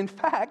Ephesus. And in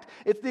fact,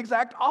 it's the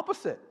exact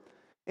opposite.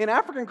 In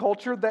African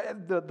culture,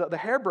 the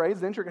hair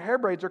braids, the intricate hair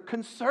braids, are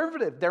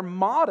conservative. They're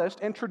modest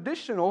and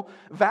traditional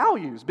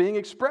values being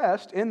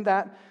expressed in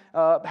that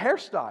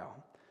hairstyle.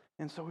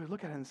 And so we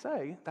look at it and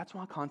say, that's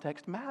why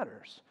context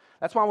matters.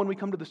 That's why when we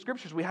come to the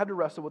Scriptures, we have to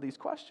wrestle with these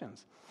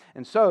questions.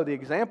 And so the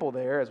example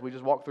there, as we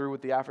just walked through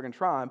with the African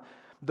tribe,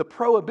 the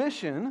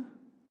prohibition,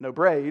 no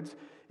braids,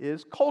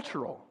 is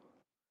cultural.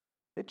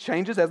 It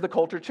changes as the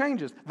culture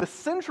changes. The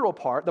central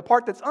part, the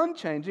part that's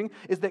unchanging,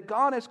 is that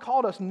God has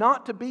called us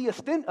not to be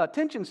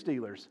attention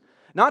stealers,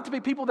 not to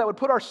be people that would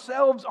put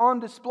ourselves on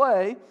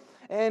display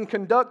and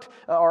conduct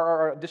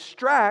or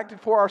distract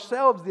for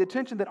ourselves the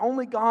attention that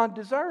only God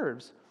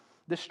deserves.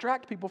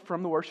 Distract people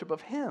from the worship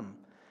of Him.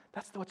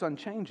 That's what's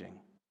unchanging.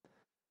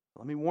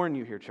 Let me warn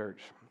you here,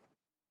 church,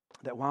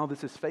 that while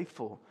this is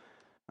faithful,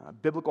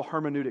 biblical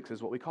hermeneutics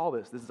is what we call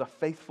this. This is a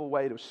faithful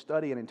way to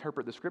study and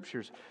interpret the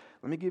Scriptures.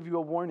 Let me give you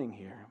a warning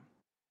here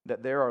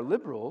that there are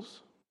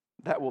liberals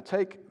that will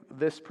take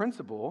this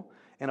principle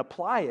and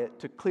apply it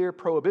to clear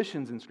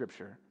prohibitions in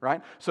Scripture,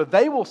 right? So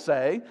they will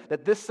say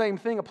that this same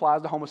thing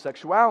applies to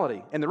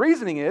homosexuality. And the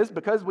reasoning is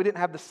because we didn't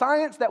have the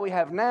science that we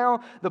have now,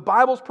 the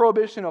Bible's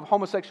prohibition of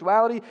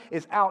homosexuality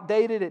is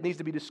outdated, it needs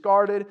to be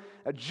discarded,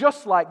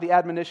 just like the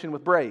admonition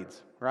with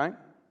braids, right?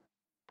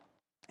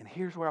 And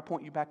here's where I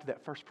point you back to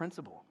that first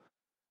principle.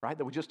 right,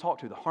 that we just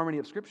talked to, the harmony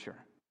of Scripture.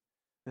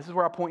 This is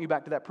where I point you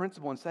back to that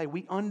principle and say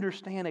we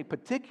understand a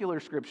particular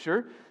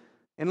Scripture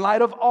in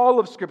light of all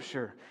of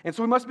Scripture. And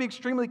so we must be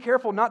extremely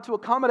careful not to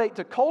accommodate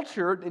to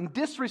culture and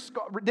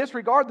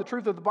disregard the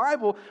truth of the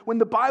Bible when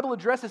the Bible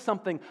addresses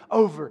something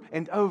over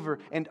and over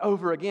and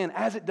over again,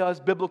 as it does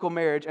biblical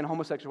marriage and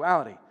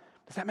homosexuality.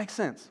 Does that make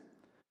sense?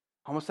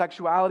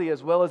 Homosexuality,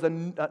 as well as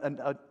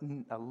a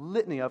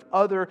litany of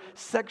other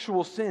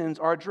sexual sins,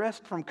 are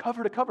addressed from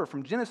cover to cover,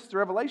 from Genesis to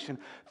Revelation,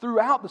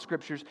 throughout the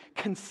Scriptures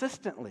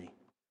consistently.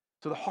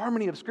 So the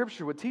harmony of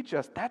Scripture would teach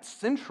us that's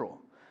central.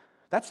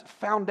 That's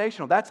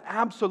foundational. That's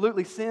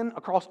absolutely sin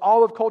across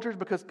all of cultures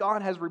because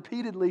God has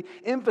repeatedly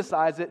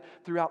emphasized it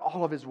throughout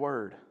all of His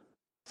Word.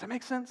 Does that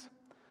make sense?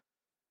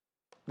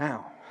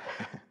 Now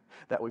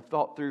that we've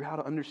thought through how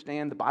to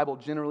understand the Bible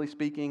generally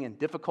speaking and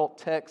difficult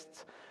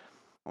texts,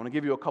 I want to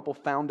give you a couple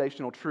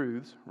foundational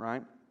truths,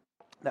 right?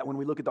 That when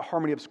we look at the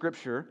harmony of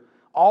Scripture,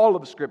 all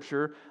of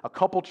Scripture, a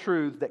couple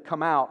truths that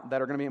come out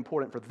that are going to be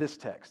important for this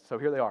text. So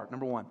here they are.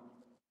 Number one,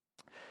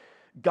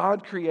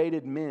 God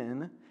created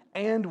men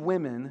and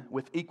women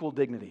with equal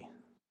dignity.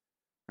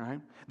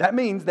 Right? That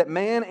means that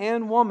man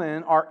and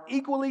woman are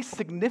equally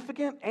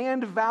significant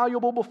and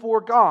valuable before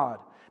God.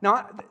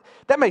 Now,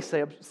 that may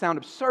sound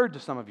absurd to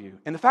some of you.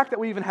 And the fact that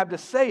we even have to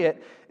say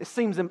it, it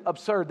seems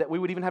absurd that we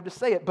would even have to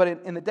say it. But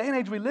in the day and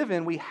age we live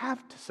in, we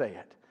have to say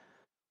it.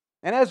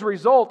 And as a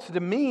result, to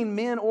demean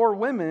men or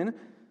women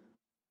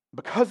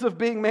because of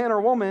being man or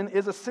woman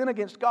is a sin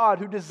against God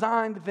who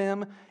designed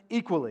them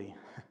equally.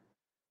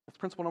 That's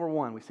principle number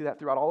one. We see that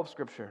throughout all of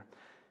Scripture.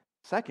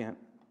 Second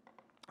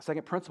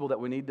principle that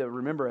we need to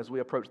remember as we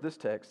approach this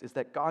text is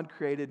that God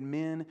created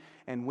men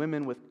and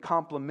women with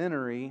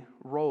complementary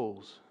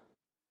roles.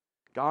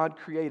 God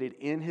created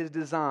in His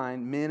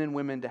design men and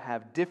women to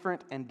have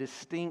different and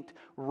distinct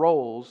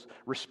roles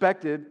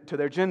respected to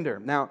their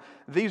gender. Now,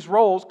 these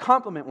roles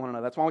complement one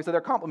another. That's why we say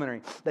they're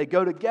complementary. They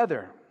go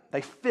together.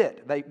 They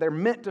fit. They're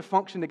meant to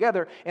function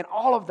together, and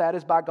all of that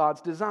is by God's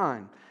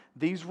design.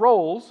 These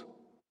roles,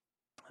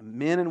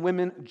 men and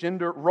women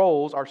gender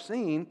roles, are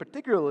seen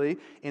particularly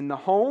in the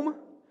home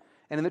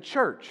and in the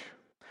church.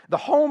 The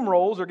home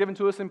roles are given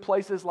to us in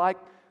places like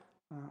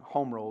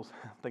home roles.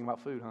 Thinking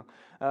about food,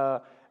 huh?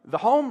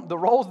 The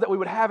roles that we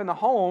would have in the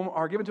home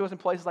are given to us in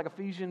places like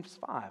Ephesians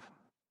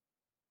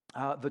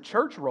 5. The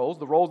church roles,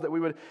 the roles that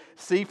we would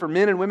see for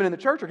men and women in the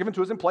church, are given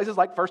to us in places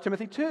like 1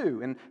 Timothy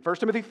 2 and 1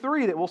 Timothy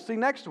 3 that we'll see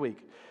next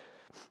week.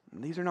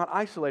 These are not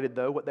isolated,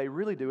 though. What they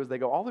really do is they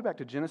go all the way back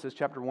to Genesis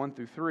chapter 1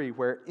 through 3,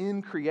 where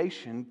in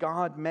creation,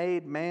 God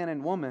made man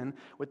and woman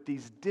with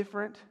these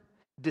different,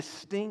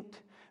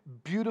 distinct,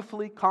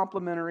 beautifully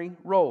complementary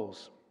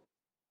roles.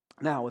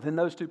 Now, within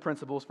those two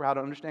principles for how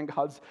to understand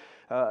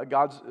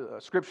God's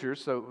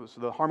Scriptures, so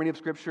the harmony of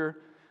Scripture,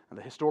 and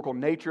the historical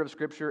nature of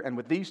Scripture, and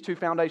with these two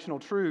foundational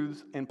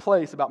truths in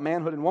place about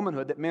manhood and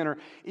womanhood, that men are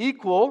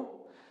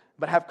equal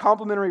but have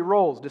complementary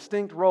roles,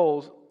 distinct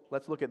roles,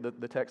 let's look at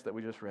the text that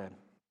we just read.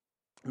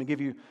 Let me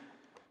give you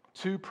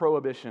two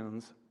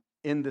prohibitions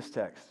in this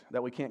text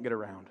that we can't get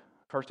around.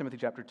 1 Timothy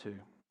chapter 2.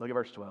 Look at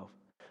verse 12.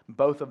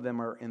 Both of them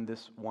are in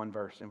this one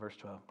verse, in verse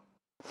 12.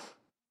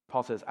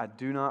 Paul says, I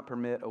do not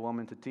permit a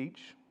woman to teach,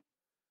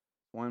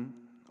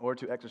 or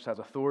to exercise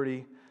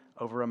authority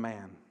over a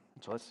man.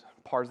 So let's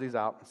parse these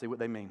out and see what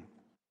they mean.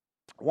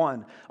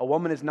 1, a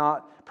woman is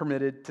not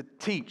permitted to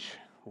teach.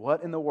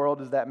 What in the world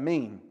does that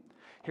mean?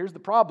 Here's the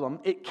problem.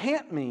 It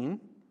can't mean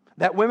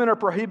that women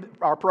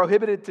are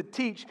prohibited to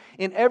teach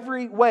in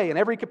every way, in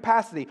every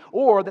capacity,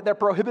 or that they're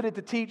prohibited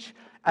to teach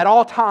at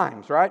all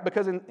times, right?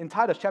 Because in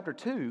Titus chapter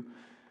 2,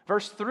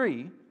 verse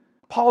 3,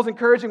 Paul's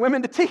encouraging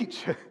women to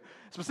teach,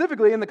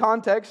 specifically in the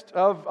context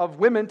of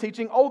women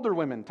teaching older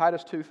women,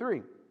 Titus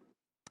 2:3.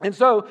 And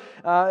so,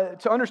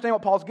 to understand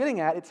what Paul's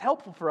getting at, it's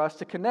helpful for us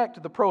to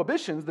connect the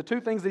prohibitions, the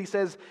two things that he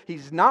says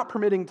he's not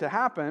permitting to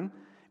happen,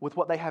 with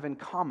what they have in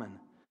common.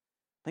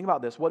 Think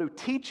about this. What do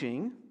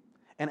teaching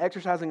and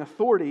exercising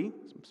authority,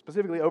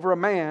 specifically over a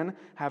man,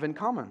 have in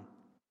common?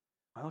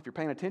 Well, if you're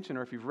paying attention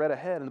or if you've read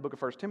ahead in the book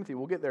of 1 Timothy,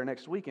 we'll get there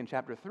next week in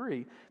chapter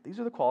 3. These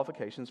are the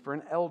qualifications for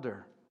an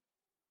elder,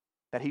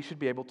 that he should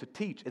be able to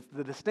teach. It's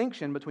the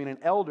distinction between an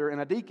elder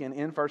and a deacon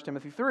in 1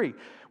 Timothy 3,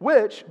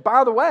 which,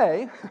 by the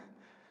way,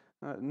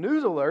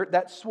 news alert,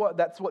 that's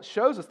what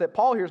shows us that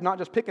Paul here is not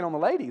just picking on the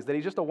ladies, that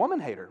he's just a woman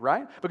hater,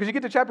 right? Because you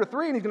get to chapter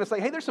 3 and he's going to say,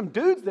 hey, there's some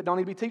dudes that don't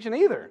need to be teaching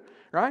either,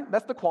 right?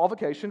 That's the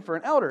qualification for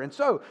an elder. And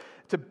so,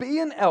 to be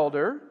an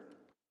elder,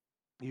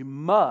 you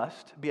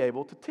must be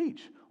able to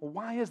teach. Well,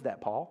 why is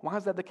that, Paul? Why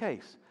is that the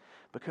case?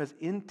 Because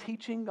in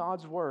teaching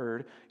God's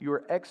word, you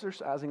are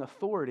exercising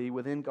authority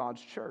within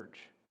God's church.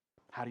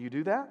 How do you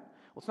do that?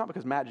 Well, it's not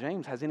because Matt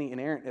James has any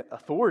inerrant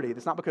authority.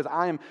 It's not because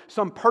I am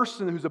some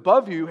person who's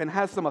above you and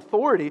has some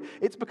authority.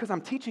 It's because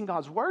I'm teaching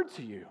God's word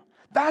to you.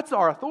 That's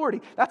our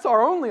authority. That's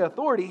our only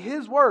authority.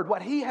 His word,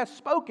 what He has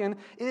spoken,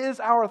 is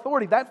our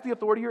authority. That's the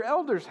authority your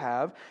elders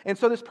have. And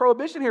so this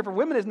prohibition here for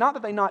women is not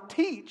that they not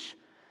teach.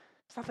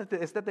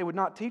 It's that they would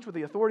not teach with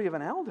the authority of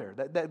an elder.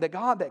 That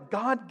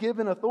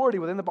God-given authority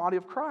within the body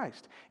of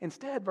Christ.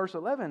 Instead, verse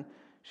 11,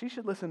 she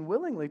should listen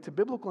willingly to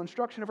biblical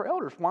instruction of her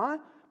elders. Why?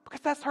 Because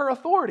that's her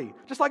authority,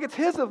 just like it's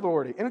his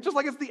authority, and just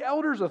like it's the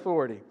elders'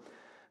 authority.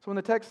 So when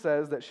the text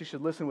says that she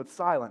should listen with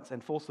silence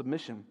and full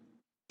submission,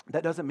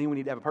 that doesn't mean we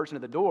need to have a person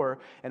at the door,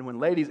 and when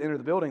ladies enter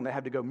the building, they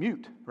have to go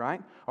mute,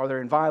 right? Or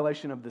they're in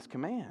violation of this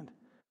command.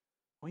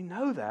 We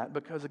know that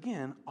because,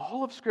 again,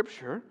 all of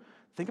Scripture,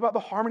 think about the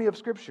harmony of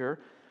Scripture.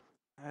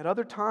 At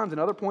other times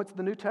and other points of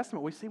the New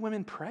Testament, we see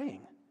women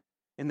praying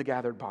in the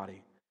gathered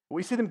body.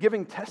 We see them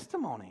giving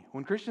testimony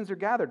when Christians are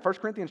gathered. 1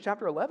 Corinthians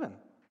chapter 11.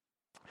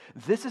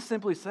 This is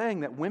simply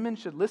saying that women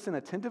should listen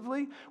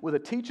attentively with a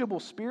teachable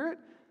spirit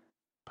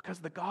because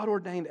the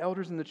God-ordained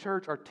elders in the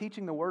church are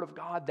teaching the Word of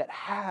God that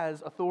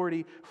has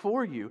authority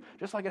for you,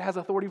 just like it has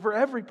authority for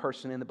every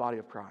person in the body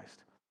of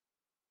Christ.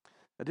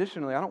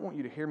 Additionally, I don't want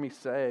you to hear me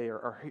say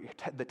or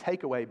the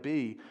takeaway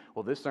be,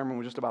 well, this sermon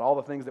was just about all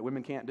the things that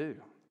women can't do.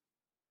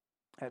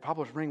 At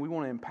Poplar Spring, we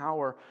want to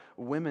empower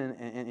women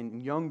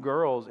and young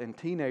girls and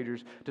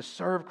teenagers to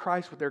serve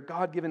Christ with their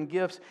God-given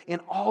gifts in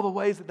all the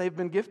ways that they've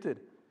been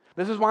gifted.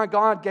 This is why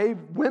God gave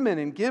women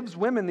and gives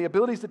women the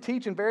abilities to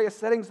teach in various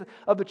settings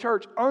of the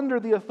church under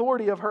the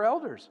authority of her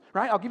elders.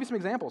 Right? I'll give you some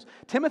examples.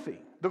 Timothy,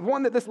 the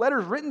one that this letter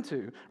is written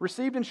to,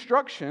 received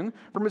instruction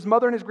from his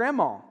mother and his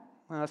grandma.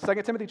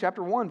 2 Timothy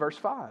chapter 1, verse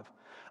 5.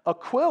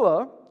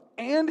 Aquila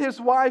and his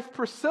wife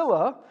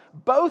Priscilla,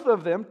 both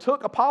of them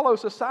took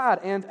Apollos aside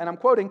and I'm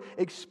quoting,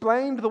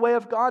 explained the way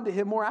of God to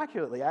him more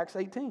accurately, Acts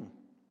 18.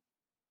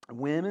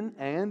 Women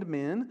and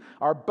men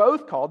are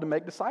both called to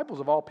make disciples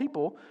of all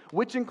people,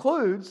 which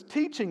includes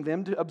teaching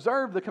them to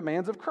observe the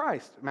commands of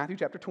Christ, Matthew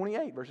chapter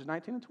 28, verses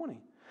 19 and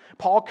 20.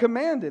 Paul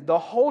commanded the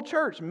whole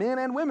church, men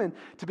and women,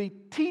 to be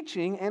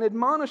teaching and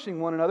admonishing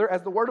one another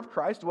as the word of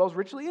Christ dwells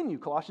richly in you,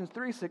 Colossians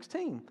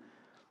 3:16.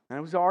 And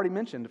it was already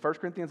mentioned, 1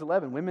 Corinthians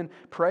 11, women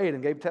prayed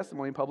and gave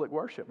testimony in public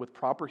worship with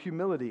proper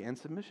humility and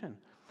submission.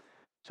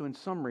 So in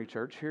summary,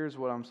 church, here's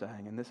what I'm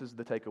saying, and this is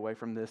the takeaway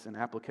from this in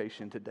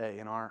application today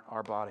in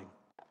our body.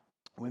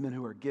 Women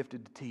who are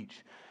gifted to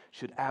teach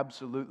should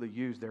absolutely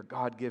use their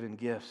God-given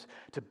gifts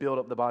to build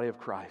up the body of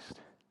Christ,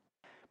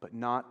 but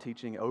not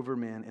teaching over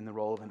men in the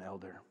role of an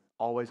elder,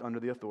 always under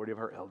the authority of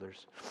her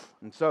elders.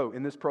 And so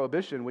in this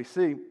prohibition, we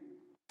see,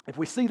 if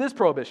we see this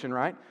prohibition,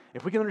 right,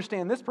 if we can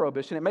understand this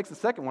prohibition, it makes the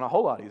second one a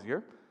whole lot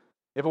easier.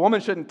 If a woman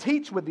shouldn't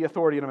teach with the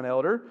authority of an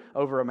elder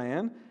over a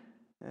man,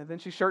 then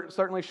she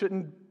certainly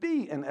shouldn't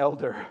be an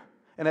elder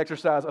and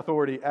exercise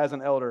authority as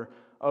an elder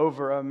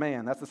over a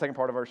man. That's the second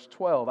part of verse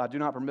 12. I do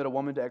not permit a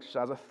woman to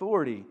exercise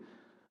authority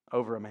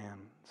over a man.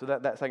 So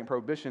that second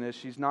prohibition is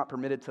she's not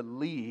permitted to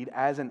lead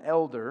as an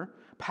elder,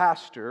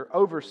 pastor,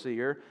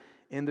 overseer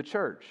in the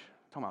church.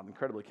 Talking about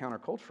incredibly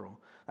countercultural.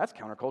 That's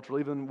countercultural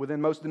even within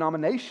most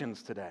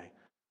denominations today.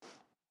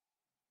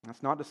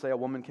 That's not to say a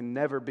woman can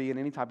never be in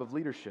any type of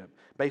leadership.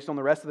 Based on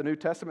the rest of the New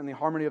Testament and the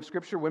harmony of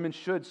Scripture, women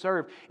should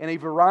serve in a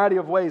variety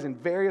of ways, in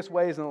various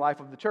ways in the life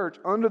of the church,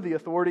 under the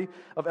authority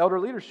of elder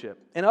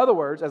leadership. In other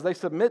words, as they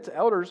submit to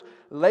elders,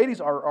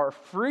 ladies are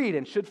freed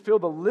and should feel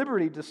the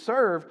liberty to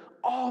serve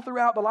all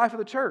throughout the life of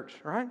the church,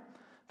 right?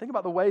 Think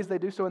about the ways they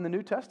do so in the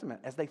New Testament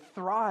as they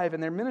thrive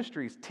in their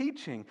ministries,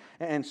 teaching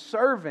and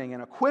serving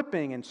and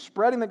equipping and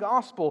spreading the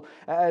gospel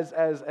as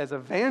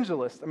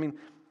evangelists. I mean,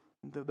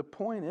 the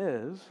point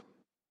is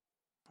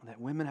that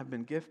women have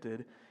been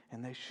gifted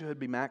and they should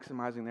be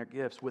maximizing their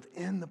gifts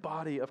within the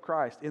body of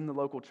Christ, in the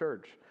local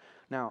church.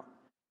 Now,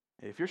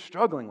 if you're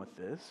struggling with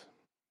this,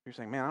 you're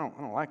saying, man,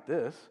 I don't like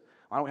this.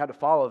 I don't have to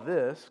follow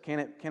this. Can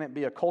it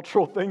be a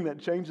cultural thing that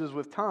changes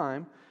with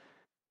time?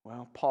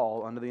 Well,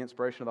 Paul, under the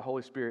inspiration of the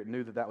Holy Spirit,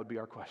 knew that would be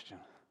our question.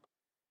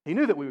 He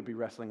knew that we would be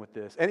wrestling with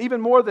this. And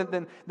even more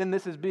than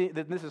this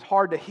is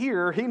hard to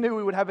hear, he knew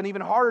we would have an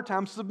even harder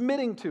time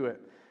submitting to it.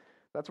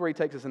 That's where he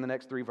takes us in the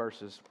next 3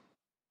 verses.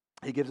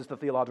 He gives us the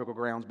theological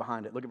grounds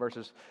behind it. Look at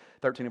verses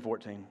 13 and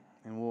 14,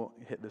 and we'll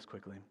hit this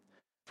quickly.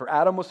 For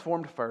Adam was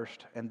formed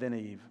first, and then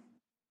Eve.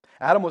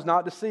 Adam was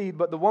not deceived,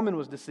 but the woman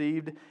was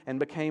deceived and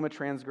became a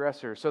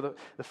transgressor. So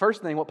the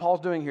first thing, what Paul's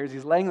doing here is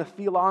he's laying the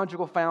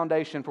theological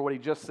foundation for what he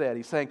just said.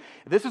 He's saying,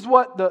 this is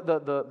what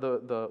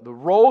the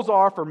roles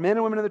are for men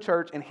and women in the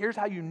church, and here's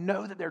how you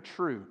know that they're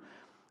true.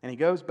 And he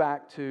goes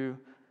back to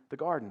the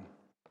garden.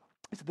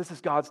 He said, this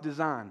is God's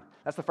design.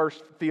 That's the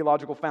first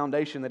theological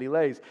foundation that he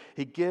lays.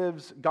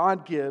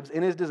 God gives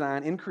in his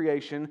design, in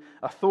creation,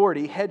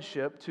 authority,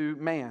 headship to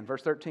man.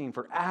 Verse 13,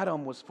 for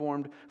Adam was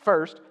formed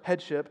first,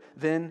 headship,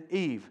 then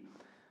Eve.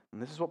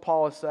 And this is what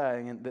Paul is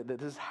saying, and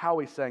this is how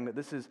he's saying that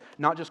this is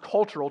not just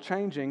cultural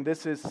changing,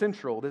 this is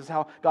central. This is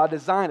how God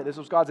designed it. This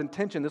was God's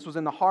intention. This was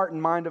in the heart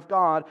and mind of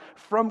God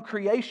from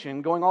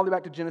creation, going all the way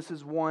back to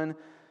Genesis 1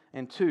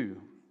 and 2.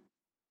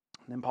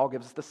 And then Paul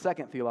gives us the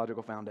second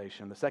theological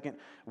foundation, the second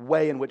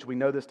way in which we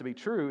know this to be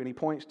true, and he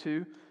points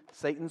to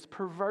Satan's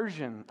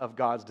perversion of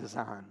God's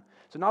design.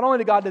 So not only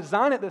did God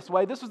design it this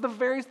way, this was the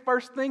very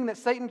first thing that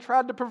Satan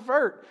tried to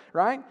pervert,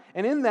 right?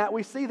 And in that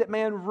we see that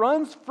man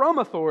runs from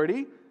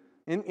authority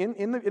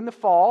in the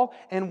fall,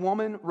 and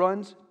woman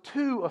runs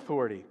to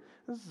authority.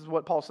 This is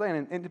what Paul's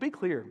saying. And to be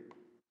clear,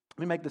 let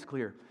me make this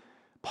clear.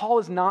 Paul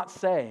is not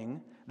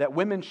saying that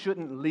women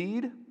shouldn't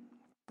lead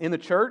in the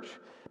church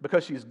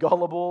because she's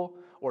gullible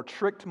or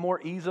tricked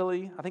more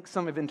easily. I think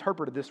some have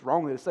interpreted this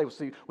wrongly to say, well,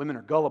 see, women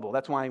are gullible.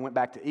 That's why he went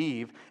back to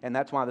Eve, and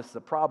that's why this is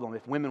a problem.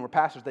 If women were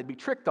pastors, they'd be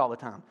tricked all the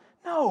time.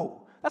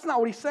 No, that's not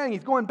what he's saying.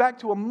 He's going back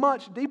to a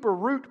much deeper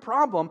root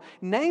problem,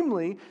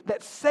 namely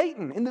that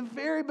Satan, in the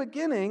very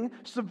beginning,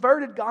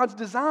 subverted God's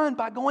design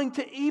by going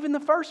to Eve in the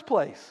first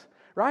place.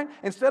 Right?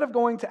 Instead of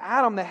going to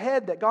Adam, the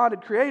head that God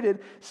had created,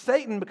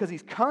 Satan, because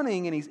he's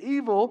cunning and he's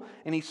evil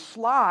and he's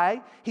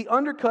sly, he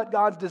undercut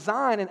God's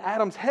design and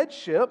Adam's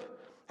headship,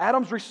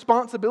 Adam's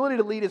responsibility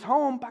to lead his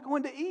home by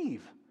going to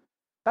Eve.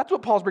 That's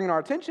what Paul's bringing our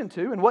attention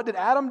to. And what did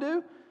Adam do?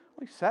 Well,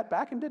 he sat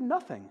back and did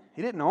nothing.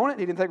 He didn't own it.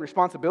 He didn't take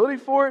responsibility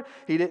for it.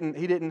 He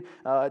didn't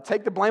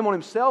take the blame on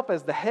himself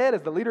as the head,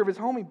 as the leader of his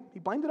home. He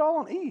blamed it all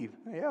on Eve.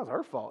 Yeah, it was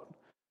her fault.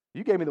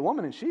 You gave me the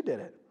woman and she did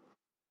it.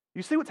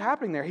 You see what's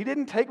happening there? He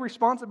didn't take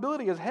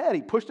responsibility as head.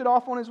 He pushed it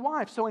off on his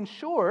wife. So in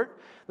short,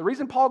 the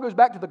reason Paul goes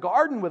back to the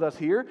garden with us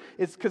here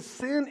is because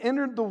sin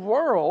entered the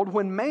world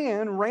when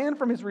man ran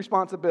from his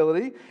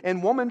responsibility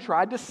and woman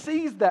tried to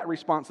seize that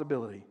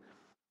responsibility.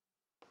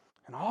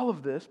 And all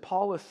of this,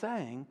 Paul is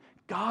saying,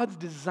 God's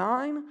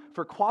design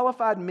for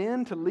qualified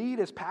men to lead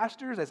as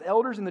pastors, as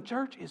elders in the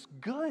church is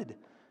good.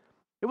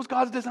 It was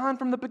God's design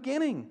from the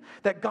beginning.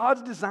 That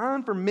God's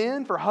design for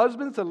men, for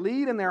husbands to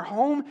lead in their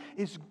home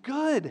is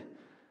good.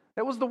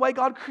 That was the way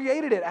God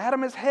created it.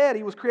 Adam as head,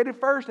 he was created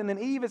first, and then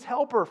Eve as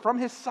helper from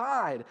his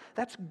side.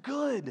 That's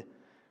good.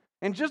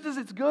 And just as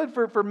it's good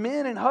for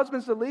men and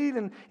husbands to lead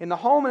in the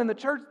home and in the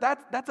church,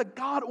 that's a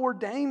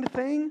God-ordained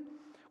thing.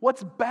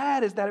 What's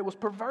bad is that it was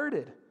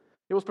perverted.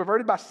 It was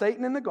perverted by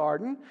Satan in the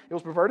garden. It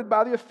was perverted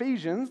by the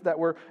Ephesians that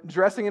were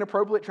dressing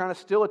inappropriately, trying to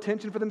steal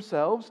attention for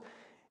themselves.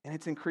 And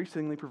it's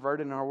increasingly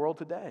perverted in our world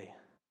today.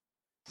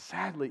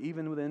 Sadly,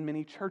 even within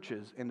many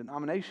churches and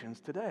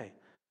denominations today.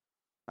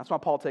 That's why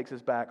Paul takes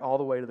us back all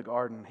the way to the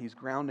garden. He's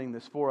grounding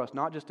this for us,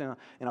 not just in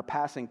a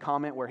passing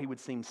comment where he would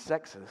seem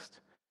sexist.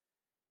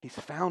 He's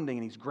founding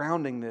and he's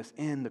grounding this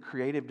in the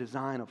creative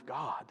design of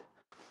God.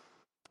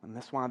 And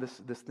that's why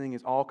this thing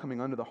is all coming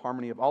under the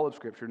harmony of all of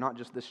Scripture, not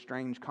just this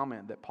strange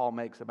comment that Paul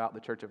makes about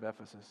the church of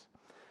Ephesus.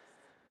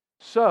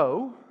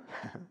 So,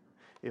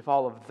 if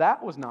all of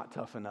that was not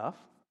tough enough,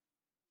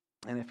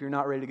 and if you're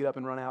not ready to get up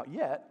and run out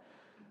yet,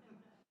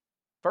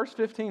 verse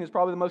 15 is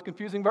probably the most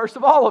confusing verse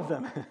of all of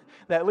them,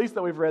 at least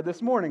that we've read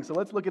this morning. So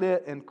let's look at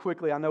it and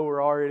quickly. I know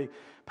we're already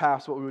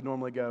past what we would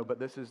normally go, but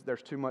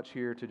there's too much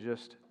here to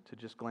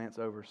just glance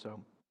over. So,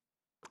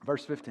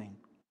 verse 15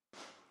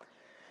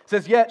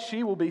 says, "Yet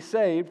she will be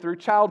saved through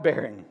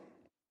childbearing,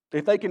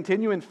 if they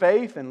continue in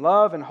faith and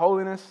love and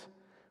holiness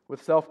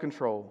with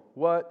self-control."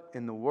 What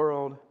in the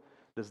world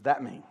does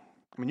that mean?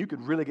 I mean, you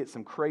could really get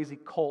some crazy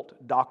cult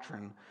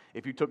doctrine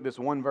if you took this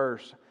one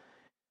verse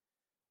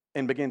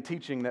and began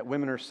teaching that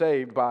women are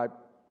saved by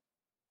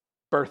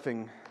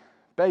birthing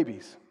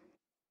babies.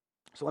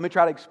 So let me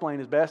try to explain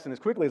as best and as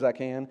quickly as I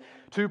can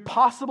two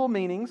possible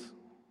meanings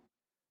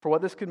for what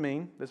this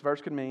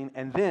verse could mean,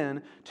 and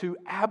then two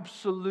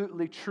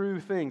absolutely true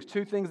things,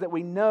 two things that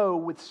we know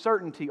with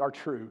certainty are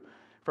true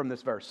from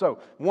this verse. So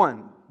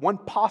one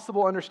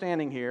possible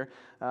understanding here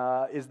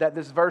is that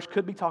this verse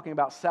could be talking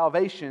about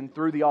salvation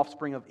through the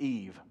offspring of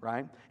Eve,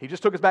 right? He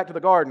just took us back to the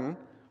garden.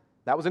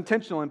 That was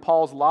intentional in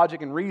Paul's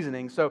logic and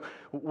reasoning. So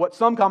what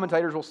some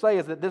commentators will say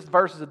is that this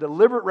verse is a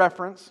deliberate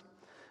reference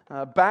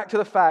back to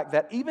the fact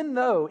that even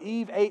though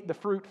Eve ate the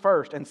fruit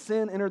first and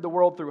sin entered the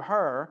world through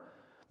her,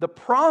 the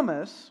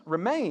promise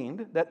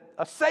remained that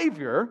a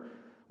Savior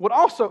would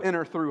also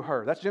enter through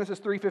her. That's Genesis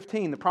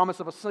 3:15, the promise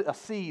of a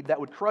seed that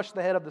would crush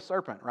the head of the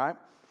serpent, right?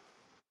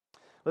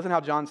 Listen how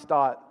John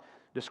Stott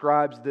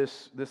describes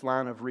this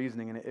line of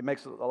reasoning, and it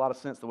makes a lot of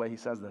sense the way he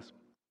says this.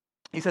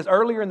 He says,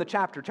 earlier in the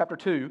chapter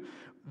 2,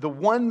 the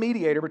one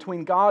mediator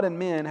between God and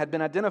men had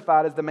been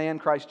identified as the man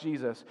Christ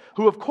Jesus,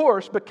 who of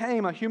course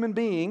became a human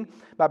being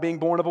by being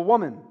born of a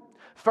woman.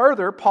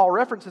 Further, Paul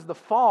references the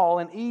fall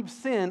and Eve's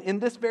sin in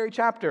this very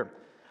chapter.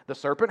 The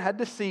serpent had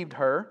deceived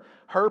her.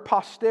 Her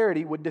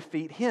posterity would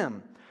defeat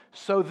him.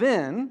 So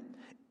then,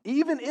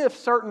 even if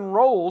certain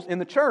roles in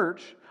the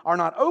church are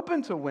not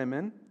open to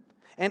women,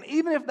 and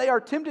even if they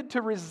are tempted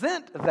to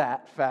resent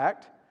that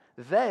fact,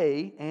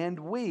 they and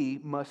we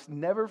must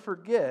never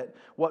forget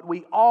what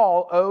we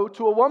all owe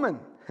to a woman.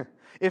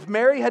 If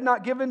Mary had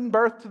not given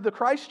birth to the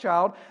Christ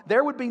child,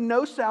 there would be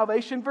no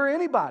salvation for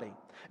anybody.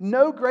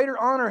 No greater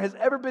honor has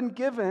ever been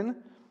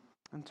given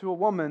unto a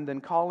woman than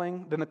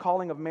the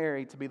calling of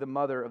Mary to be the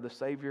mother of the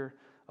Savior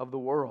of the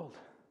world.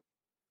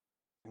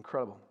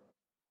 Incredible.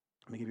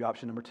 Let me give you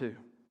option number 2.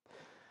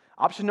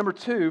 Option number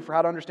 2 for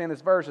how to understand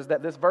this verse is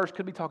that this verse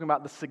could be talking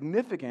about the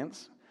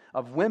significance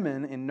of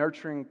women in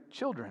nurturing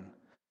children.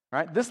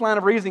 Right? This line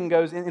of reasoning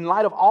goes in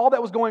light of all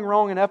that was going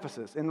wrong in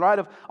Ephesus, in light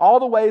of all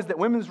the ways that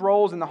women's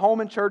roles in the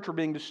home and church were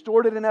being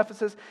distorted in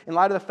Ephesus, in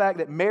light of the fact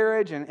that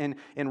marriage and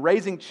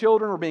raising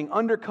children were being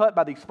undercut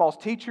by these false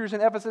teachers in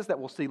Ephesus that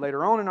we'll see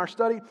later on in our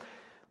study.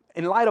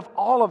 In light of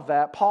all of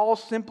that,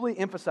 Paul's simply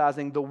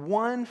emphasizing the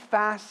one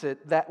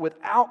facet that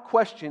without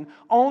question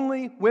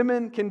only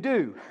women can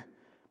do: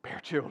 bear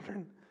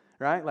children.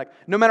 Right? Like,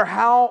 no matter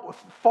how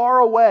far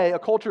away a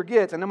culture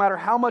gets, and no matter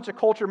how much a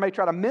culture may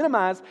try to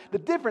minimize the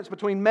difference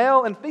between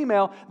male and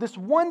female, this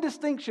one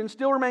distinction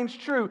still remains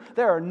true.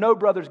 There are no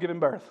brothers giving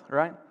birth,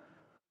 right?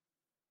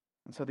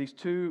 And so these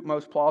two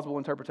most plausible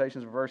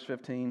interpretations of verse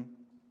 15,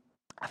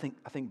 I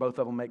think both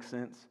of them make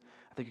sense.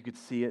 I think you could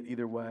see it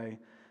either way.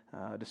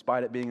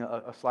 Despite it being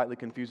a slightly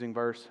confusing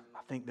verse, I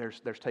think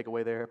there's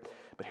takeaway there.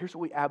 But here's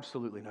what we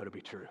absolutely know to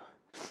be true.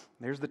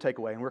 There's the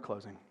takeaway, and we're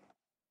closing.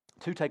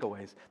 Two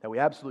takeaways that we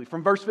absolutely,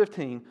 from verse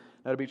 15,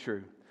 know to be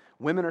true.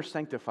 Women are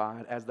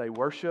sanctified as they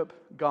worship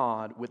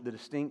God with the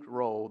distinct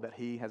role that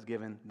He has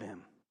given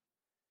them.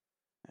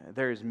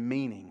 There is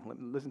meaning.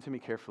 Listen to me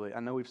carefully. I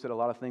know we've said a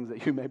lot of things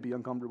that you may be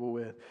uncomfortable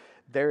with.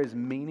 There is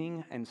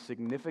meaning and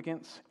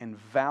significance and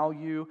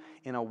value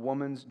in a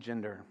woman's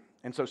gender.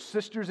 And so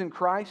sisters in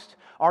Christ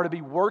are to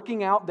be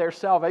working out their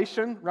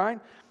salvation,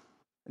 right?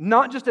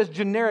 Not just as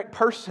generic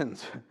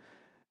persons,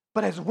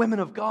 but as women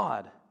of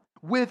God,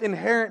 with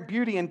inherent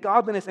beauty and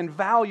godliness and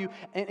value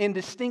and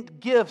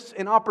distinct gifts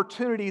and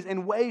opportunities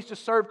and ways to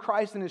serve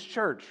Christ and His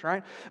church,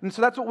 right? And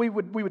so that's what we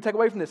would take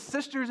away from this.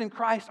 Sisters in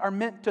Christ are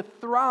meant to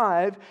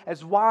thrive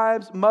as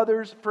wives,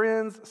 mothers,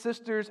 friends,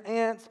 sisters,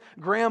 aunts,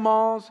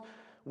 grandmas,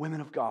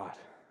 women of God.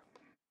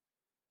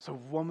 So,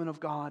 woman of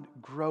God,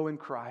 grow in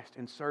Christ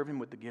and serve Him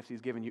with the gifts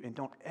He's given you, and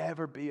don't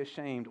ever be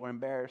ashamed or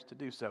embarrassed to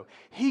do so.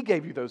 He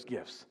gave you those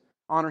gifts.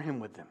 Honor Him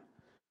with them.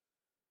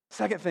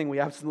 Second thing we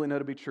absolutely know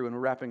to be true, and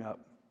we're wrapping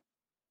up.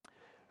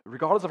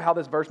 Regardless of how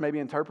this verse may be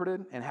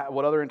interpreted and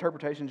what other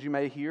interpretations you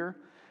may hear,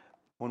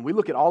 when we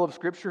look at all of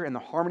Scripture and the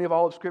harmony of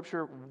all of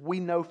Scripture, we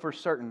know for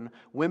certain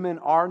women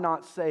are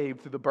not saved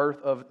through the birth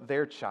of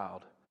their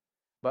child,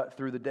 but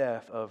through the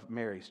death of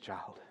Mary's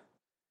child.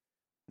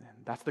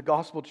 And that's the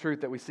gospel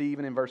truth that we see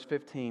even in verse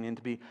 15. And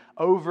to be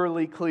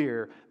overly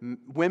clear,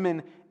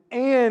 women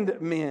and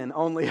men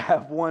only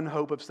have one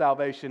hope of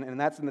salvation, and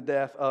that's in the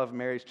death of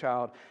Mary's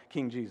child,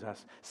 King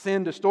Jesus.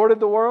 Sin distorted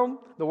the world.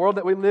 The world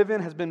that we live in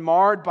has been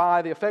marred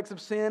by the effects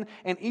of sin,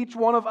 and each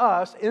one of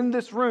us in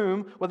this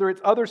room, whether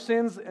it's other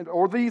sins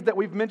or these that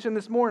we've mentioned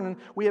this morning,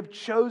 we have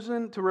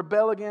chosen to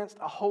rebel against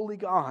a holy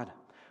God.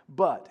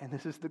 But, and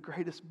this is the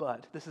greatest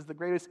but, this is the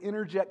greatest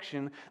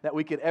interjection that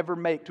we could ever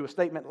make to a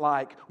statement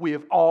like, we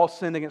have all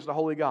sinned against the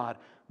holy God,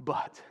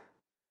 but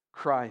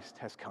Christ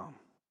has come.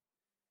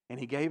 And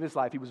He gave His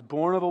life. He was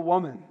born of a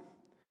woman.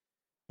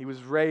 He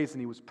was raised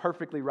and He was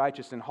perfectly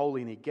righteous and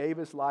holy. And He gave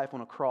His life on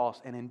a cross.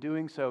 And in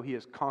doing so, He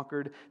has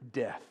conquered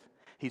death.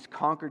 He's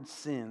conquered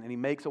sin. And He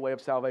makes a way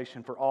of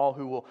salvation for all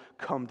who will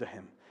come to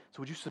Him. So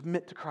would you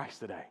submit to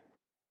Christ today?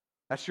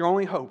 That's your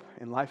only hope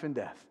in life and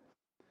death,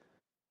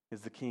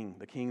 is the King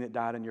that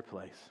died in your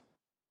place.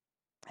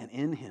 And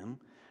in Him,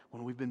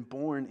 when we've been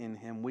born in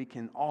Him, we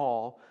can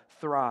all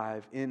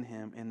thrive in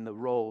Him in the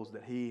roles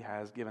that He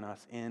has given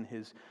us in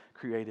His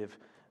creative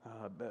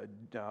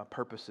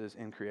purposes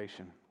in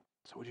creation.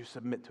 So would you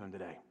submit to Him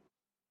today?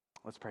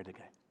 Let's pray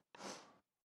today.